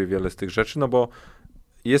uświadomiłeś sobie wiele z tych rzeczy? No bo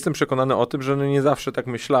jestem przekonany o tym, że no nie zawsze tak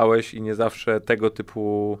myślałeś i nie zawsze tego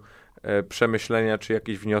typu przemyślenia czy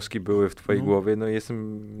jakieś wnioski były w twojej głowie. No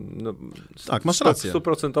jestem... No, tak, masz rację.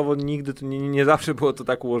 Stuprocentowo nigdy, nie zawsze było to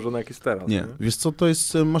tak ułożone, jak jest teraz. Nie, wiesz co, to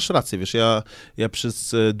jest, masz rację, wiesz, ja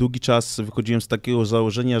przez długi czas wychodziłem z takiego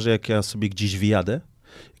założenia, że jak ja sobie gdzieś wyjadę,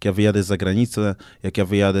 jak ja wyjadę za granicę, jak ja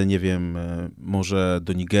wyjadę, nie wiem, może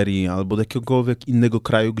do Nigerii albo do jakiegokolwiek innego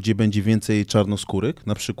kraju, gdzie będzie więcej czarnoskórych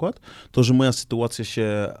na przykład, to że moja sytuacja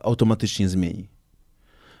się automatycznie zmieni.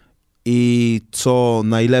 I co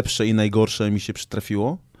najlepsze i najgorsze mi się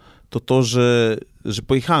przytrafiło, to, że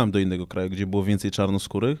pojechałem do innego kraju, gdzie było więcej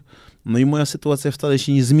czarnoskórych, no i moja sytuacja wcale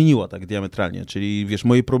się nie zmieniła tak diametralnie, czyli wiesz,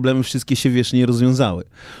 moje problemy wszystkie się, wiesz, nie rozwiązały.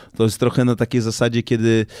 To jest trochę na takiej zasadzie,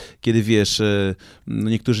 kiedy wiesz, no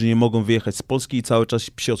niektórzy nie mogą wyjechać z Polski i cały czas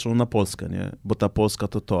psioczą na Polskę, nie? Bo ta Polska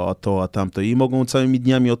to, a tamto i mogą całymi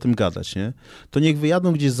dniami o tym gadać, nie? To niech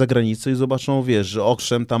wyjadą gdzieś za granicę i zobaczą, wiesz, że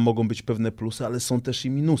owszem, tam mogą być pewne plusy, ale są też i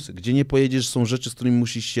minusy. Gdzie nie pojedziesz, są rzeczy, z którymi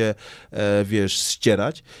musisz się, wiesz,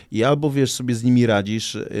 ścierać i albo, wiesz, sobie z nimi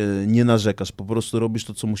radzisz, nie narzekasz, po prostu robisz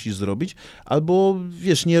to, co musisz zrobić, albo,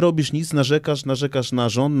 wiesz, nie robisz nic, narzekasz na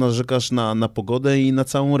rząd, narzekasz na pogodę i na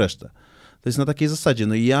całą resztę. To jest na takiej zasadzie.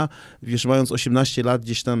 No i ja, wiesz, mając 18 lat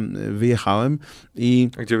gdzieś tam wyjechałem i...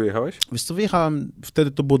 A gdzie wyjechałeś? Wiesz co, wyjechałem,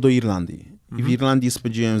 wtedy to było do Irlandii. I w Irlandii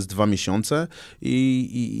spędziłem z 2 miesiące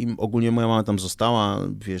i ogólnie moja mama tam została,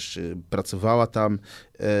 wiesz, pracowała tam,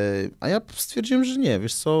 a ja stwierdziłem, że nie,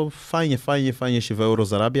 wiesz co, fajnie się w euro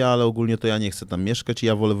zarabia, ale ogólnie to ja nie chcę tam mieszkać i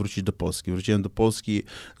ja wolę wrócić do Polski. Wróciłem do Polski,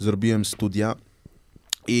 zrobiłem studia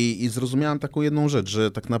i zrozumiałem taką jedną rzecz,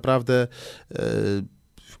 że tak naprawdę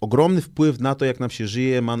ogromny wpływ na to, jak nam się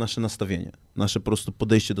żyje, ma nasze nastawienie, nasze po prostu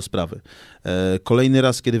podejście do sprawy. Kolejny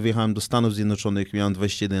raz, kiedy wyjechałem do Stanów Zjednoczonych, miałem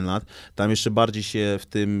 21 lat, tam jeszcze bardziej się w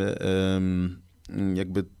tym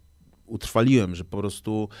jakby utrwaliłem, że po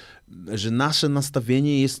prostu, że nasze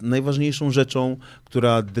nastawienie jest najważniejszą rzeczą,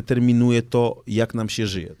 która determinuje to, jak nam się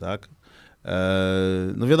żyje, tak?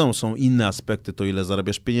 No wiadomo, są inne aspekty, to ile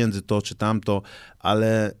zarabiasz pieniędzy, to czy tamto,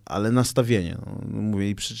 ale nastawienie. No, mówię,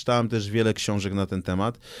 i przeczytałem też wiele książek na ten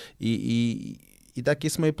temat i takie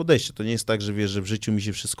jest moje podejście. To nie jest tak, że wiesz, że w życiu mi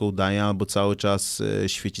się wszystko udaje, albo cały czas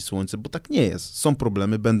świeci słońce, bo tak nie jest. Są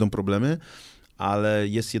problemy, będą problemy, ale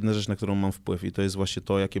jest jedna rzecz, na którą mam wpływ i to jest właśnie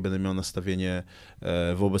to, jakie będę miał nastawienie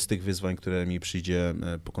wobec tych wyzwań, które mi przyjdzie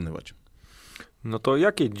pokonywać. No to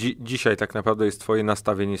jakie dzisiaj tak naprawdę jest twoje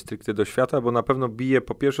nastawienie stricte do świata? Bo na pewno bije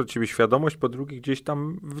po pierwsze od ciebie świadomość, po drugie gdzieś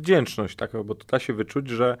tam wdzięczność, tak? Bo to da się wyczuć,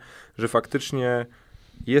 że faktycznie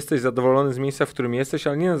jesteś zadowolony z miejsca, w którym jesteś,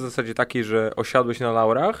 ale nie na zasadzie takiej, że osiadłeś na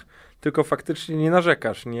laurach, tylko faktycznie nie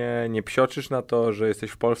narzekasz, nie psioczysz na to, że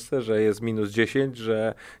jesteś w Polsce, że jest -10,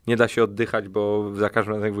 że nie da się oddychać, bo za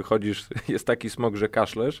każdym razem jak wychodzisz jest taki smog, że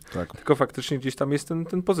kaszlesz, tak. Tylko faktycznie gdzieś tam jest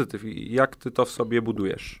ten pozytyw. I jak ty to w sobie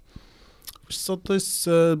budujesz? Wiesz co, to jest,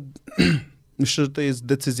 myślę, że to jest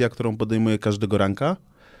decyzja, którą podejmuję każdego ranka.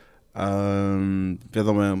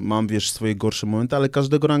 Wiadomo, mam, wiesz, swoje gorsze momenty, ale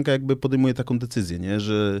każdego ranka jakby podejmuję taką decyzję, nie?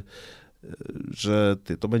 Że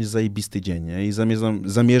to będzie zajebisty dzień, nie? I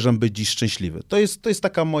zamierzam być dziś szczęśliwy. To jest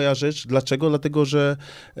taka moja rzecz. Dlaczego? Dlatego, że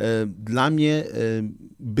dla mnie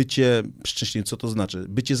bycie szczęśliwym, co to znaczy?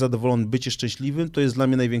 Bycie zadowolonym, bycie szczęśliwym, to jest dla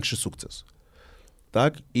mnie największy sukces.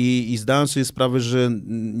 Tak? I zdałem sobie sprawę, że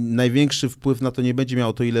największy wpływ na to nie będzie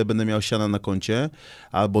miało to, ile będę miał siana na koncie,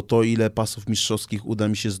 albo to, ile pasów mistrzowskich uda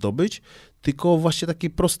mi się zdobyć, tylko właśnie takie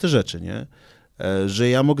proste rzeczy, nie? Że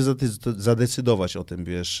ja mogę zadecydować o tym,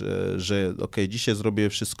 wiesz, że okej, dzisiaj zrobię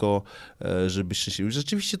wszystko, żeby być szczęśliwy.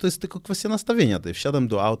 Rzeczywiście to jest tylko kwestia nastawienia. Wsiadam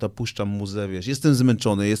do auta, puszczam muzę, wiesz, jestem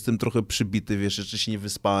zmęczony, jestem trochę przybity, wiesz, jeszcze się nie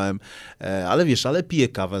wyspałem, ale wiesz, ale piję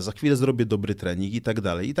kawę, za chwilę zrobię dobry trening i tak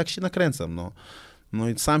dalej. I tak się nakręcam, no. No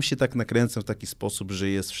i sam się tak nakręcam w taki sposób, że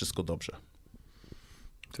jest wszystko dobrze.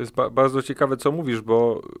 To jest bardzo ciekawe, co mówisz,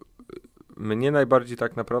 bo mnie najbardziej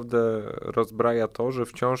tak naprawdę rozbraja to, że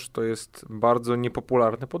wciąż to jest bardzo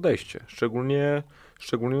niepopularne podejście. Szczególnie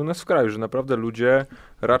u nas w kraju, że naprawdę ludzie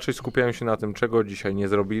raczej skupiają się na tym, czego dzisiaj nie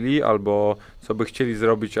zrobili, albo co by chcieli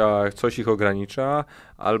zrobić, a coś ich ogranicza,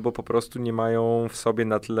 albo po prostu nie mają w sobie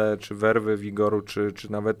na tyle czy werwy, wigoru,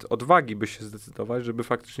 czy nawet odwagi, by się zdecydować, żeby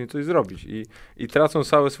faktycznie coś zrobić. I tracą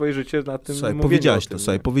całe swoje życie na tym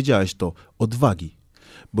mówieniu powiedziałeś to, odwagi.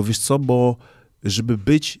 Bo wiesz co, bo żeby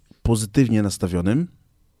być pozytywnie nastawionym,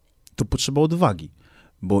 to potrzeba odwagi.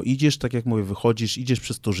 Bo idziesz, tak jak mówię, wychodzisz, idziesz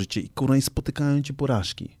przez to życie i kurwa i spotykają cię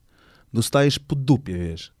porażki. Dostajesz po dupie,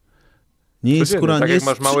 wiesz. Nie jest kurwa, tak nie jak jest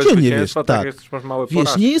masz małe codziennie, wiesz, tak tak. jak masz małe Wiesz,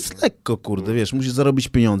 porażki. nie jest lekko, kurde, wiesz, musisz zarobić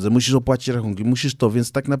pieniądze, musisz opłacić rachunki, musisz to,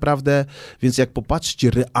 więc tak naprawdę, więc jak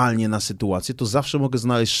popatrzcie realnie na sytuację, to zawsze mogę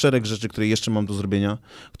znaleźć szereg rzeczy, które jeszcze mam do zrobienia,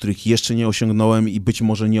 których jeszcze nie osiągnąłem i być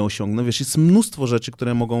może nie osiągnę. Wiesz, jest mnóstwo rzeczy,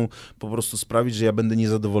 które mogą po prostu sprawić, że ja będę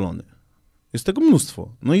niezadowolony. Jest tego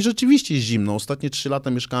mnóstwo. No i rzeczywiście jest zimno. Ostatnie 3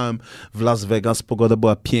 lata mieszkałem w Las Vegas, pogoda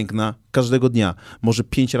była piękna, każdego dnia. Może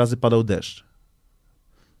 5 razy padał deszcz.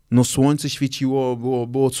 No słońce świeciło,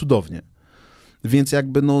 było cudownie. Więc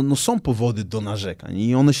jakby no są powody do narzekań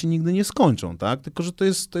i one się nigdy nie skończą, tak? Tylko że to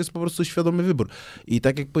jest po prostu świadomy wybór. I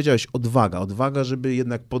tak jak powiedziałeś, odwaga, żeby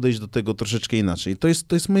jednak podejść do tego troszeczkę inaczej.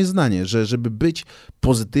 To jest moje zdanie, że żeby być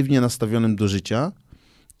pozytywnie nastawionym do życia,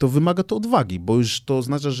 to wymaga to odwagi, bo już to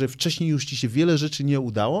oznacza, że wcześniej już ci się wiele rzeczy nie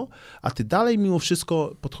udało, a ty dalej mimo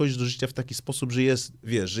wszystko podchodzisz do życia w taki sposób, że jest,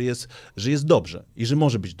 wiesz, że jest dobrze i że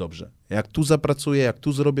może być dobrze. Jak tu zapracuję, jak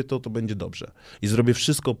tu zrobię to będzie dobrze. I zrobię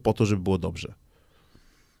wszystko po to, żeby było dobrze.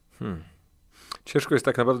 Ciężko jest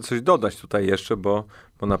tak naprawdę coś dodać tutaj jeszcze, bo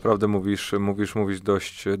naprawdę mówisz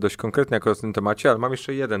dość konkretnie jako o tym temacie, ale mam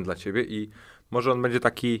jeszcze jeden dla ciebie i może on będzie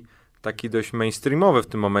taki dość mainstreamowy w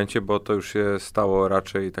tym momencie, bo to już się stało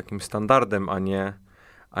raczej takim standardem,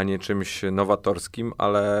 a nie czymś nowatorskim,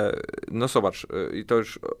 ale no zobacz, i to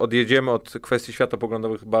już odjedziemy od kwestii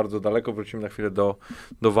światopoglądowych bardzo daleko, wrócimy na chwilę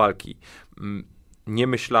do walki. Nie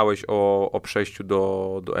myślałeś o przejściu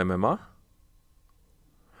do MMA?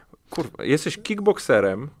 Kurwa, jesteś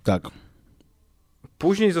kickbokserem. Tak.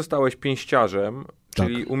 Później zostałeś pięściarzem,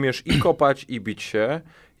 czyli umiesz i kopać, i bić się.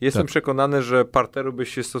 Jestem przekonany, że parteru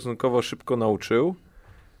byś się stosunkowo szybko nauczył.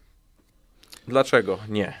 Dlaczego?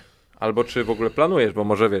 Nie. Albo czy w ogóle planujesz, bo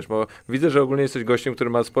może wiesz, bo widzę, że ogólnie jesteś gościem, który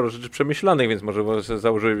ma sporo rzeczy przemyślanych, więc może sobie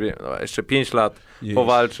założyć, jeszcze 5 lat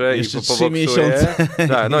powalczę i poboksuję.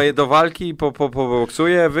 Tak, no do walki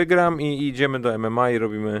poboksuję, wygram i idziemy do MMA i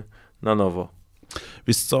robimy na nowo.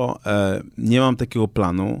 Wiesz co, nie mam takiego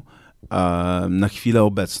planu na chwilę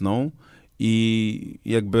obecną i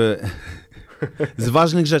jakby z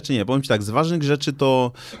ważnych rzeczy nie, powiem ci tak, z ważnych rzeczy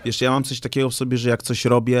to, wiesz, ja mam coś takiego w sobie, że jak coś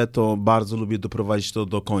robię, to bardzo lubię doprowadzić to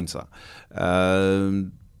do końca.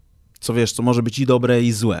 Co wiesz, co może być i dobre,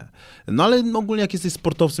 i złe. No ale ogólnie jak jesteś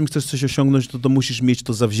sportowcem i chcesz coś osiągnąć, to musisz mieć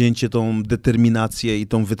to zawzięcie, tą determinację i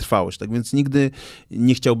tą wytrwałość. Tak więc nigdy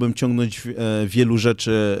nie chciałbym ciągnąć wielu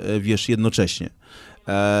rzeczy, wiesz, jednocześnie.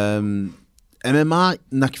 MMA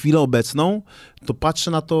na chwilę obecną, to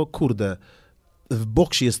patrzę na to, kurde, w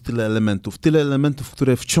boksie jest tyle elementów,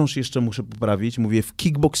 które wciąż jeszcze muszę poprawić. Mówię, w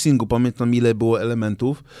kickboxingu pamiętam, ile było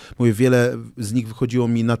elementów. Mówię, wiele z nich wychodziło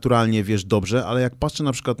mi naturalnie, wiesz, dobrze, ale jak patrzę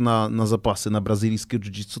na przykład na zapasy, na brazylijskie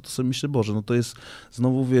jiu-jitsu, to sobie myślę, Boże, no to jest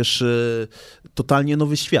znowu, wiesz, totalnie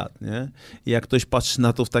nowy świat, nie? I jak ktoś patrzy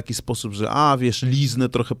na to w taki sposób, że wiesz, liznę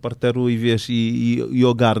trochę parteru i wiesz, i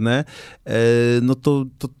ogarnę, no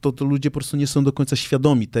to ludzie po prostu nie są do końca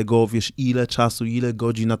świadomi tego, wiesz, ile czasu, ile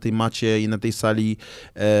godzin na tej macie i na tej sali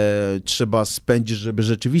trzeba spędzić, żeby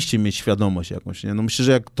rzeczywiście mieć świadomość jakąś, nie? No myślę,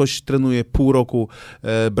 że jak ktoś trenuje pół roku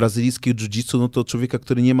brazylijskiego jiu-jitsu, no to człowieka,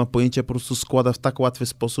 który nie ma pojęcia, po prostu składa w tak łatwy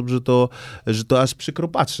sposób, że to aż przykro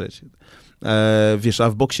patrzeć. Wiesz, a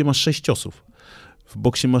w boksie masz 6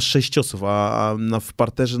 ciosów. A w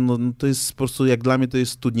parterze, no to jest po prostu, jak dla mnie, to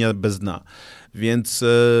jest studnia bez dna. Więc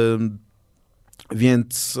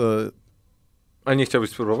A nie chciałbyś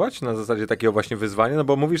spróbować na zasadzie takiego właśnie wyzwania? No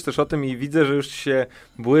bo mówisz też o tym i widzę, że już się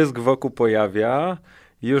błysk wokół pojawia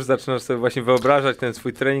i już zaczynasz sobie właśnie wyobrażać ten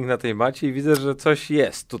swój trening na tej macie i widzę, że coś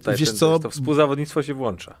jest tutaj. Wiesz co? To współzawodnictwo się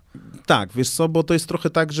włącza. Tak, wiesz co, bo to jest trochę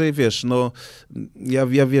tak, że wiesz, no ja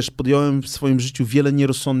wiesz, podjąłem w swoim życiu wiele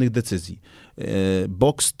nierozsądnych decyzji.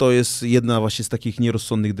 Boks to jest jedna właśnie z takich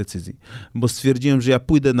nierozsądnych decyzji, bo stwierdziłem, że ja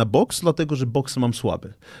pójdę na boks, dlatego, że boks mam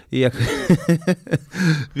słaby.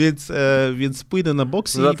 Więc pójdę na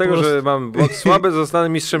boks dlatego, że mam boks słaby, zostanę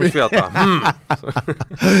mistrzem świata.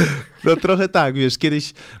 No trochę tak, wiesz, kiedyś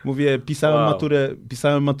mówię,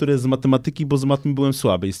 pisałem maturę z matematyki, bo z matmy byłem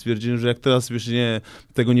słaby i stwierdziłem, że jak teraz, wiesz,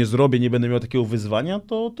 tego nie zrobię, nie będę miał takiego wyzwania,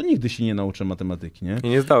 to nigdy się nie nauczę matematyki, nie? I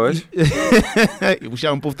nie zdałeś? I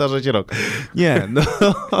musiałem powtarzać rok. Nie, no.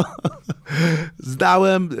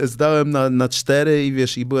 Zdałem na 4 i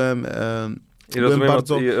wiesz, i byłem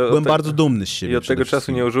bardzo dumny z siebie. I od tego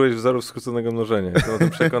czasu nie użyłeś wzorów skróconego mnożenia, jestem o tym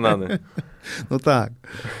przekonany. No tak.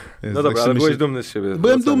 No dobra, ale byłeś dumny z siebie.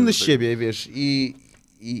 Byłem dumny z siebie, wiesz, i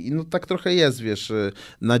no tak trochę jest, wiesz.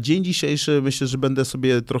 Na dzień dzisiejszy myślę, że będę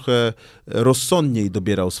sobie trochę rozsądniej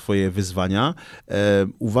dobierał swoje wyzwania.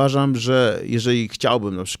 Uważam, że jeżeli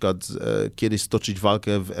chciałbym na przykład kiedyś stoczyć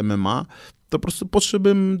walkę w MMA, to po prostu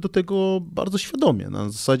podszedłbym do tego bardzo świadomie, na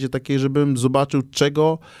zasadzie takiej, żebym zobaczył,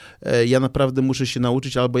 czego ja naprawdę muszę się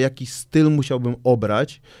nauczyć, albo jaki styl musiałbym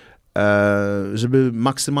obrać, żeby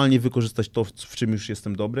maksymalnie wykorzystać to, w czym już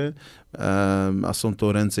jestem dobry, a są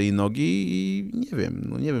to ręce i nogi i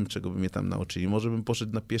nie wiem, czego by mnie tam nauczyli. Może bym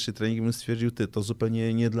poszedł na pierwszy trening i bym stwierdził, to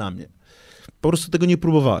zupełnie nie dla mnie. Po prostu tego nie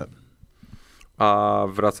próbowałem. A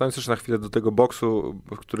wracając już na chwilę do tego boksu,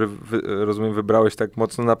 który rozumiem wybrałeś tak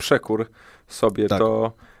mocno na przekór sobie, tak.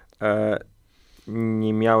 To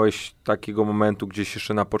nie miałeś takiego momentu gdzieś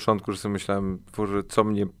jeszcze na początku, że sobie myślałem, Boże, co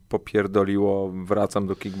mnie popierdoliło, wracam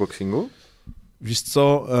do kickboxingu? Wiesz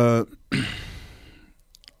co,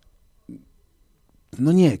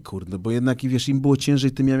 no nie, kurde, bo jednak, wiesz, im było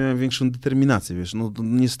ciężej, tym ja miałem większą determinację, wiesz, no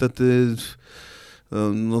niestety...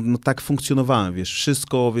 No tak funkcjonowałem, wiesz,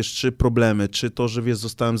 wszystko, wiesz, czy problemy, czy to, że, wiesz,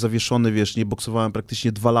 zostałem zawieszony, wiesz, nie boksowałem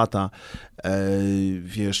praktycznie 2 lata,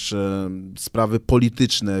 wiesz, sprawy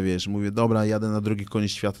polityczne, wiesz, mówię, dobra, jadę na drugi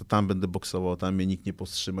koniec świata, tam będę boksował, tam mnie nikt nie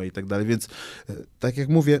powstrzyma i tak dalej, więc tak jak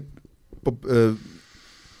mówię,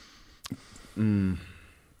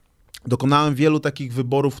 dokonałem wielu takich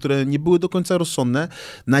wyborów, które nie były do końca rozsądne.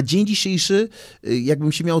 Na dzień dzisiejszy,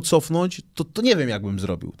 jakbym się miał cofnąć, to nie wiem, jak bym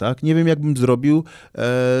zrobił, tak? Nie wiem, jak bym zrobił,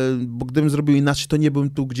 bo gdybym zrobił inaczej, to nie byłem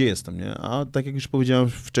tu, gdzie jestem, nie? A tak jak już powiedziałem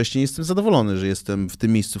wcześniej, jestem zadowolony, że jestem w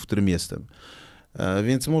tym miejscu, w którym jestem.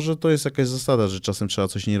 Więc może to jest jakaś zasada, że czasem trzeba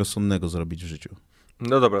coś nierozsądnego zrobić w życiu.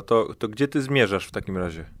 No dobra, to gdzie ty zmierzasz w takim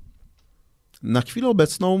razie? Na chwilę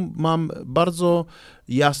obecną mam bardzo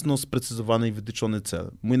jasno sprecyzowany i wytyczony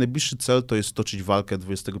cel. Mój najbliższy cel to jest stoczyć walkę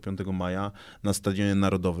 25 maja na Stadionie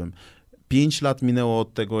Narodowym. 5 lat minęło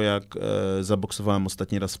od tego, jak zaboksowałem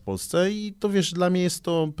ostatni raz w Polsce i to, wiesz, dla mnie jest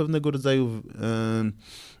to pewnego rodzaju...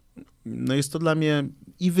 No jest to dla mnie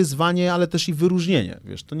i wyzwanie, ale też i wyróżnienie,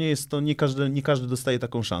 wiesz, to nie jest to, nie każdy dostaje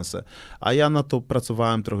taką szansę, a ja na to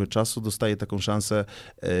pracowałem trochę czasu, dostaję taką szansę,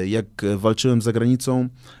 jak walczyłem za granicą,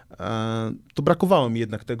 to brakowało mi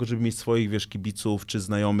jednak tego, żeby mieć swoich, wiesz, kibiców, czy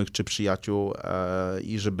znajomych, czy przyjaciół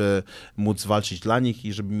i żeby móc walczyć dla nich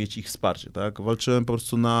i żeby mieć ich wsparcie, tak, walczyłem po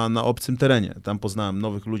prostu na obcym terenie, tam poznałem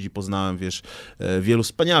nowych ludzi, poznałem, wiesz, wielu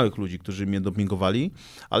wspaniałych ludzi, którzy mnie dopingowali,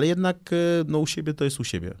 ale jednak, no u siebie to jest u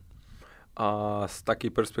siebie. A z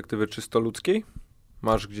takiej perspektywy czysto ludzkiej?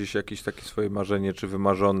 Masz gdzieś jakieś takie swoje marzenie, czy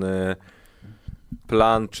wymarzony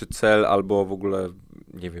plan, czy cel, albo w ogóle,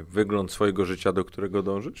 nie wiem, wygląd swojego życia, do którego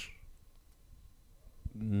dążysz?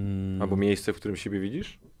 Albo miejsce, w którym siebie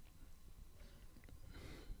widzisz?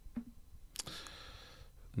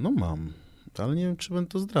 No mam, ale nie wiem, czy będę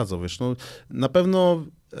to zdradzał, wiesz, no na pewno...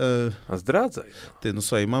 A zdradzaj. Ty, no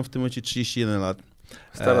słuchaj, mam w tym momencie 31 lat.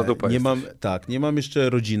 Stara dupa nie mam jeszcze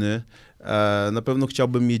rodziny. Na pewno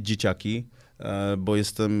chciałbym mieć dzieciaki, bo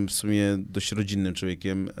jestem w sumie dość rodzinnym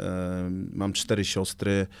człowiekiem. Mam 4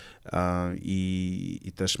 siostry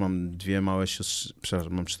i też mam 2 małe siostry,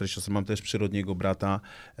 przepraszam, mam 4 siostry, mam też przyrodniego brata.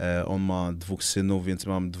 On ma 2 synów, więc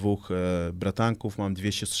mam 2 bratanków, mam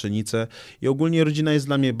 2 siostrzenice i ogólnie rodzina jest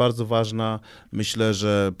dla mnie bardzo ważna. Myślę,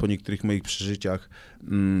 że po niektórych moich przeżyciach,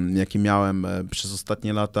 jakie miałem przez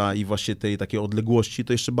ostatnie lata i właśnie tej takiej odległości,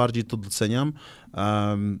 to jeszcze bardziej to doceniam.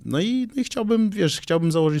 No i chciałbym, wiesz,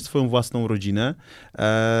 założyć swoją własną rodzinę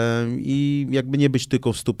i jakby nie być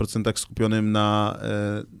tylko w 100% skupionym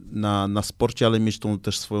na sporcie, ale mieć tą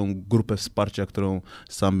też swoją grupę wsparcia, którą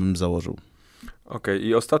sam bym założył. Okej,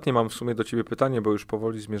 i ostatnie mam w sumie do ciebie pytanie, bo już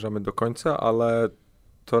powoli zmierzamy do końca, ale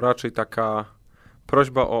to raczej taka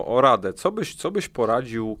prośba o radę. Co byś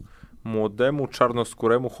poradził młodemu,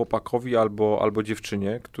 czarnoskóremu chłopakowi albo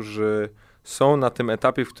dziewczynie, którzy są na tym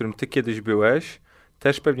etapie, w którym ty kiedyś byłeś,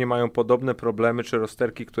 też pewnie mają podobne problemy czy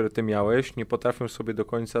rozterki, które ty miałeś, nie potrafią sobie do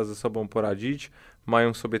końca ze sobą poradzić,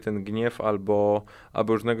 mają sobie ten gniew albo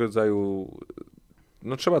różnego rodzaju,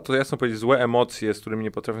 no trzeba to jasno powiedzieć, złe emocje, z którymi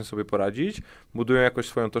nie potrafią sobie poradzić, budują jakoś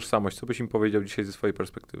swoją tożsamość. Co byś im powiedział dzisiaj ze swojej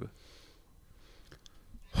perspektywy?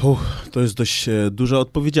 To jest dość duża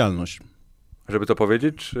odpowiedzialność. Żeby to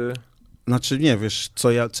powiedzieć, czy... Znaczy nie, wiesz,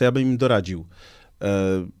 co ja bym im doradził?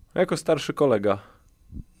 Jako starszy kolega.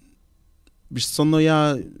 Wiesz co, no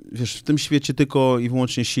wiesz, w tym świecie tylko i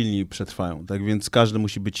wyłącznie silni przetrwają, tak więc każdy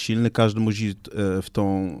musi być silny, każdy musi w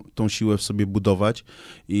tą siłę w sobie budować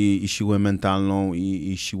i siłę mentalną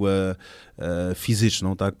i siłę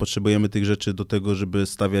fizyczną, tak, potrzebujemy tych rzeczy do tego, żeby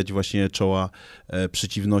stawiać właśnie czoła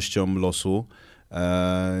przeciwnościom losu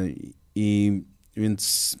i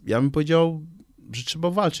więc ja bym powiedział, że trzeba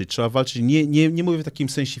walczyć, nie mówię w takim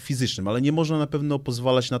sensie fizycznym, ale nie można na pewno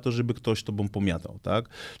pozwalać na to, żeby ktoś tobą pomiatał, tak?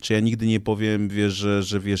 Czy ja nigdy nie powiem, wiesz,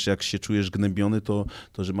 że wiesz, jak się czujesz gnębiony, to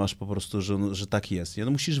że masz po prostu, że tak jest.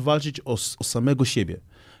 No, musisz walczyć o samego siebie.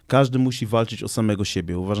 Każdy musi walczyć o samego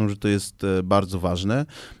siebie. Uważam, że to jest bardzo ważne.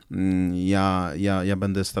 Ja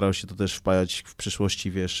będę starał się to też wpajać w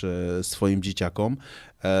przyszłości, wiesz, swoim dzieciakom.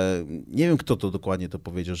 Nie wiem, kto to dokładnie to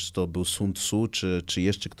powiedział, czy to był Sun Tzu, czy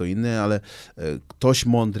jeszcze kto inny, ale ktoś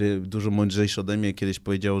mądry, dużo mądrzejszy ode mnie kiedyś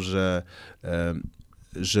powiedział, że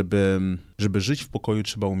żeby żyć w pokoju,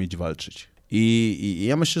 trzeba umieć walczyć. I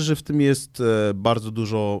ja myślę, że w tym jest bardzo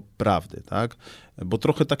dużo prawdy, tak? Bo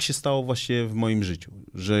trochę tak się stało właśnie w moim życiu,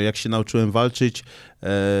 że jak się nauczyłem walczyć,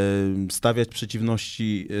 stawiać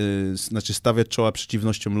przeciwności, znaczy stawiać czoła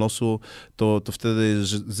przeciwnościom losu, to wtedy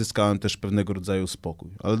zyskałem też pewnego rodzaju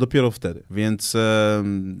spokój, ale dopiero wtedy. Więc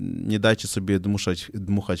nie dajcie sobie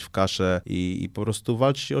dmuchać w kaszę i po prostu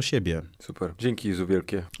walczcie o siebie. Super. Dzięki, Izu,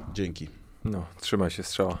 wielkie. Dzięki. No, trzymaj się,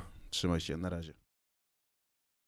 strzała. Trzymaj się, na razie.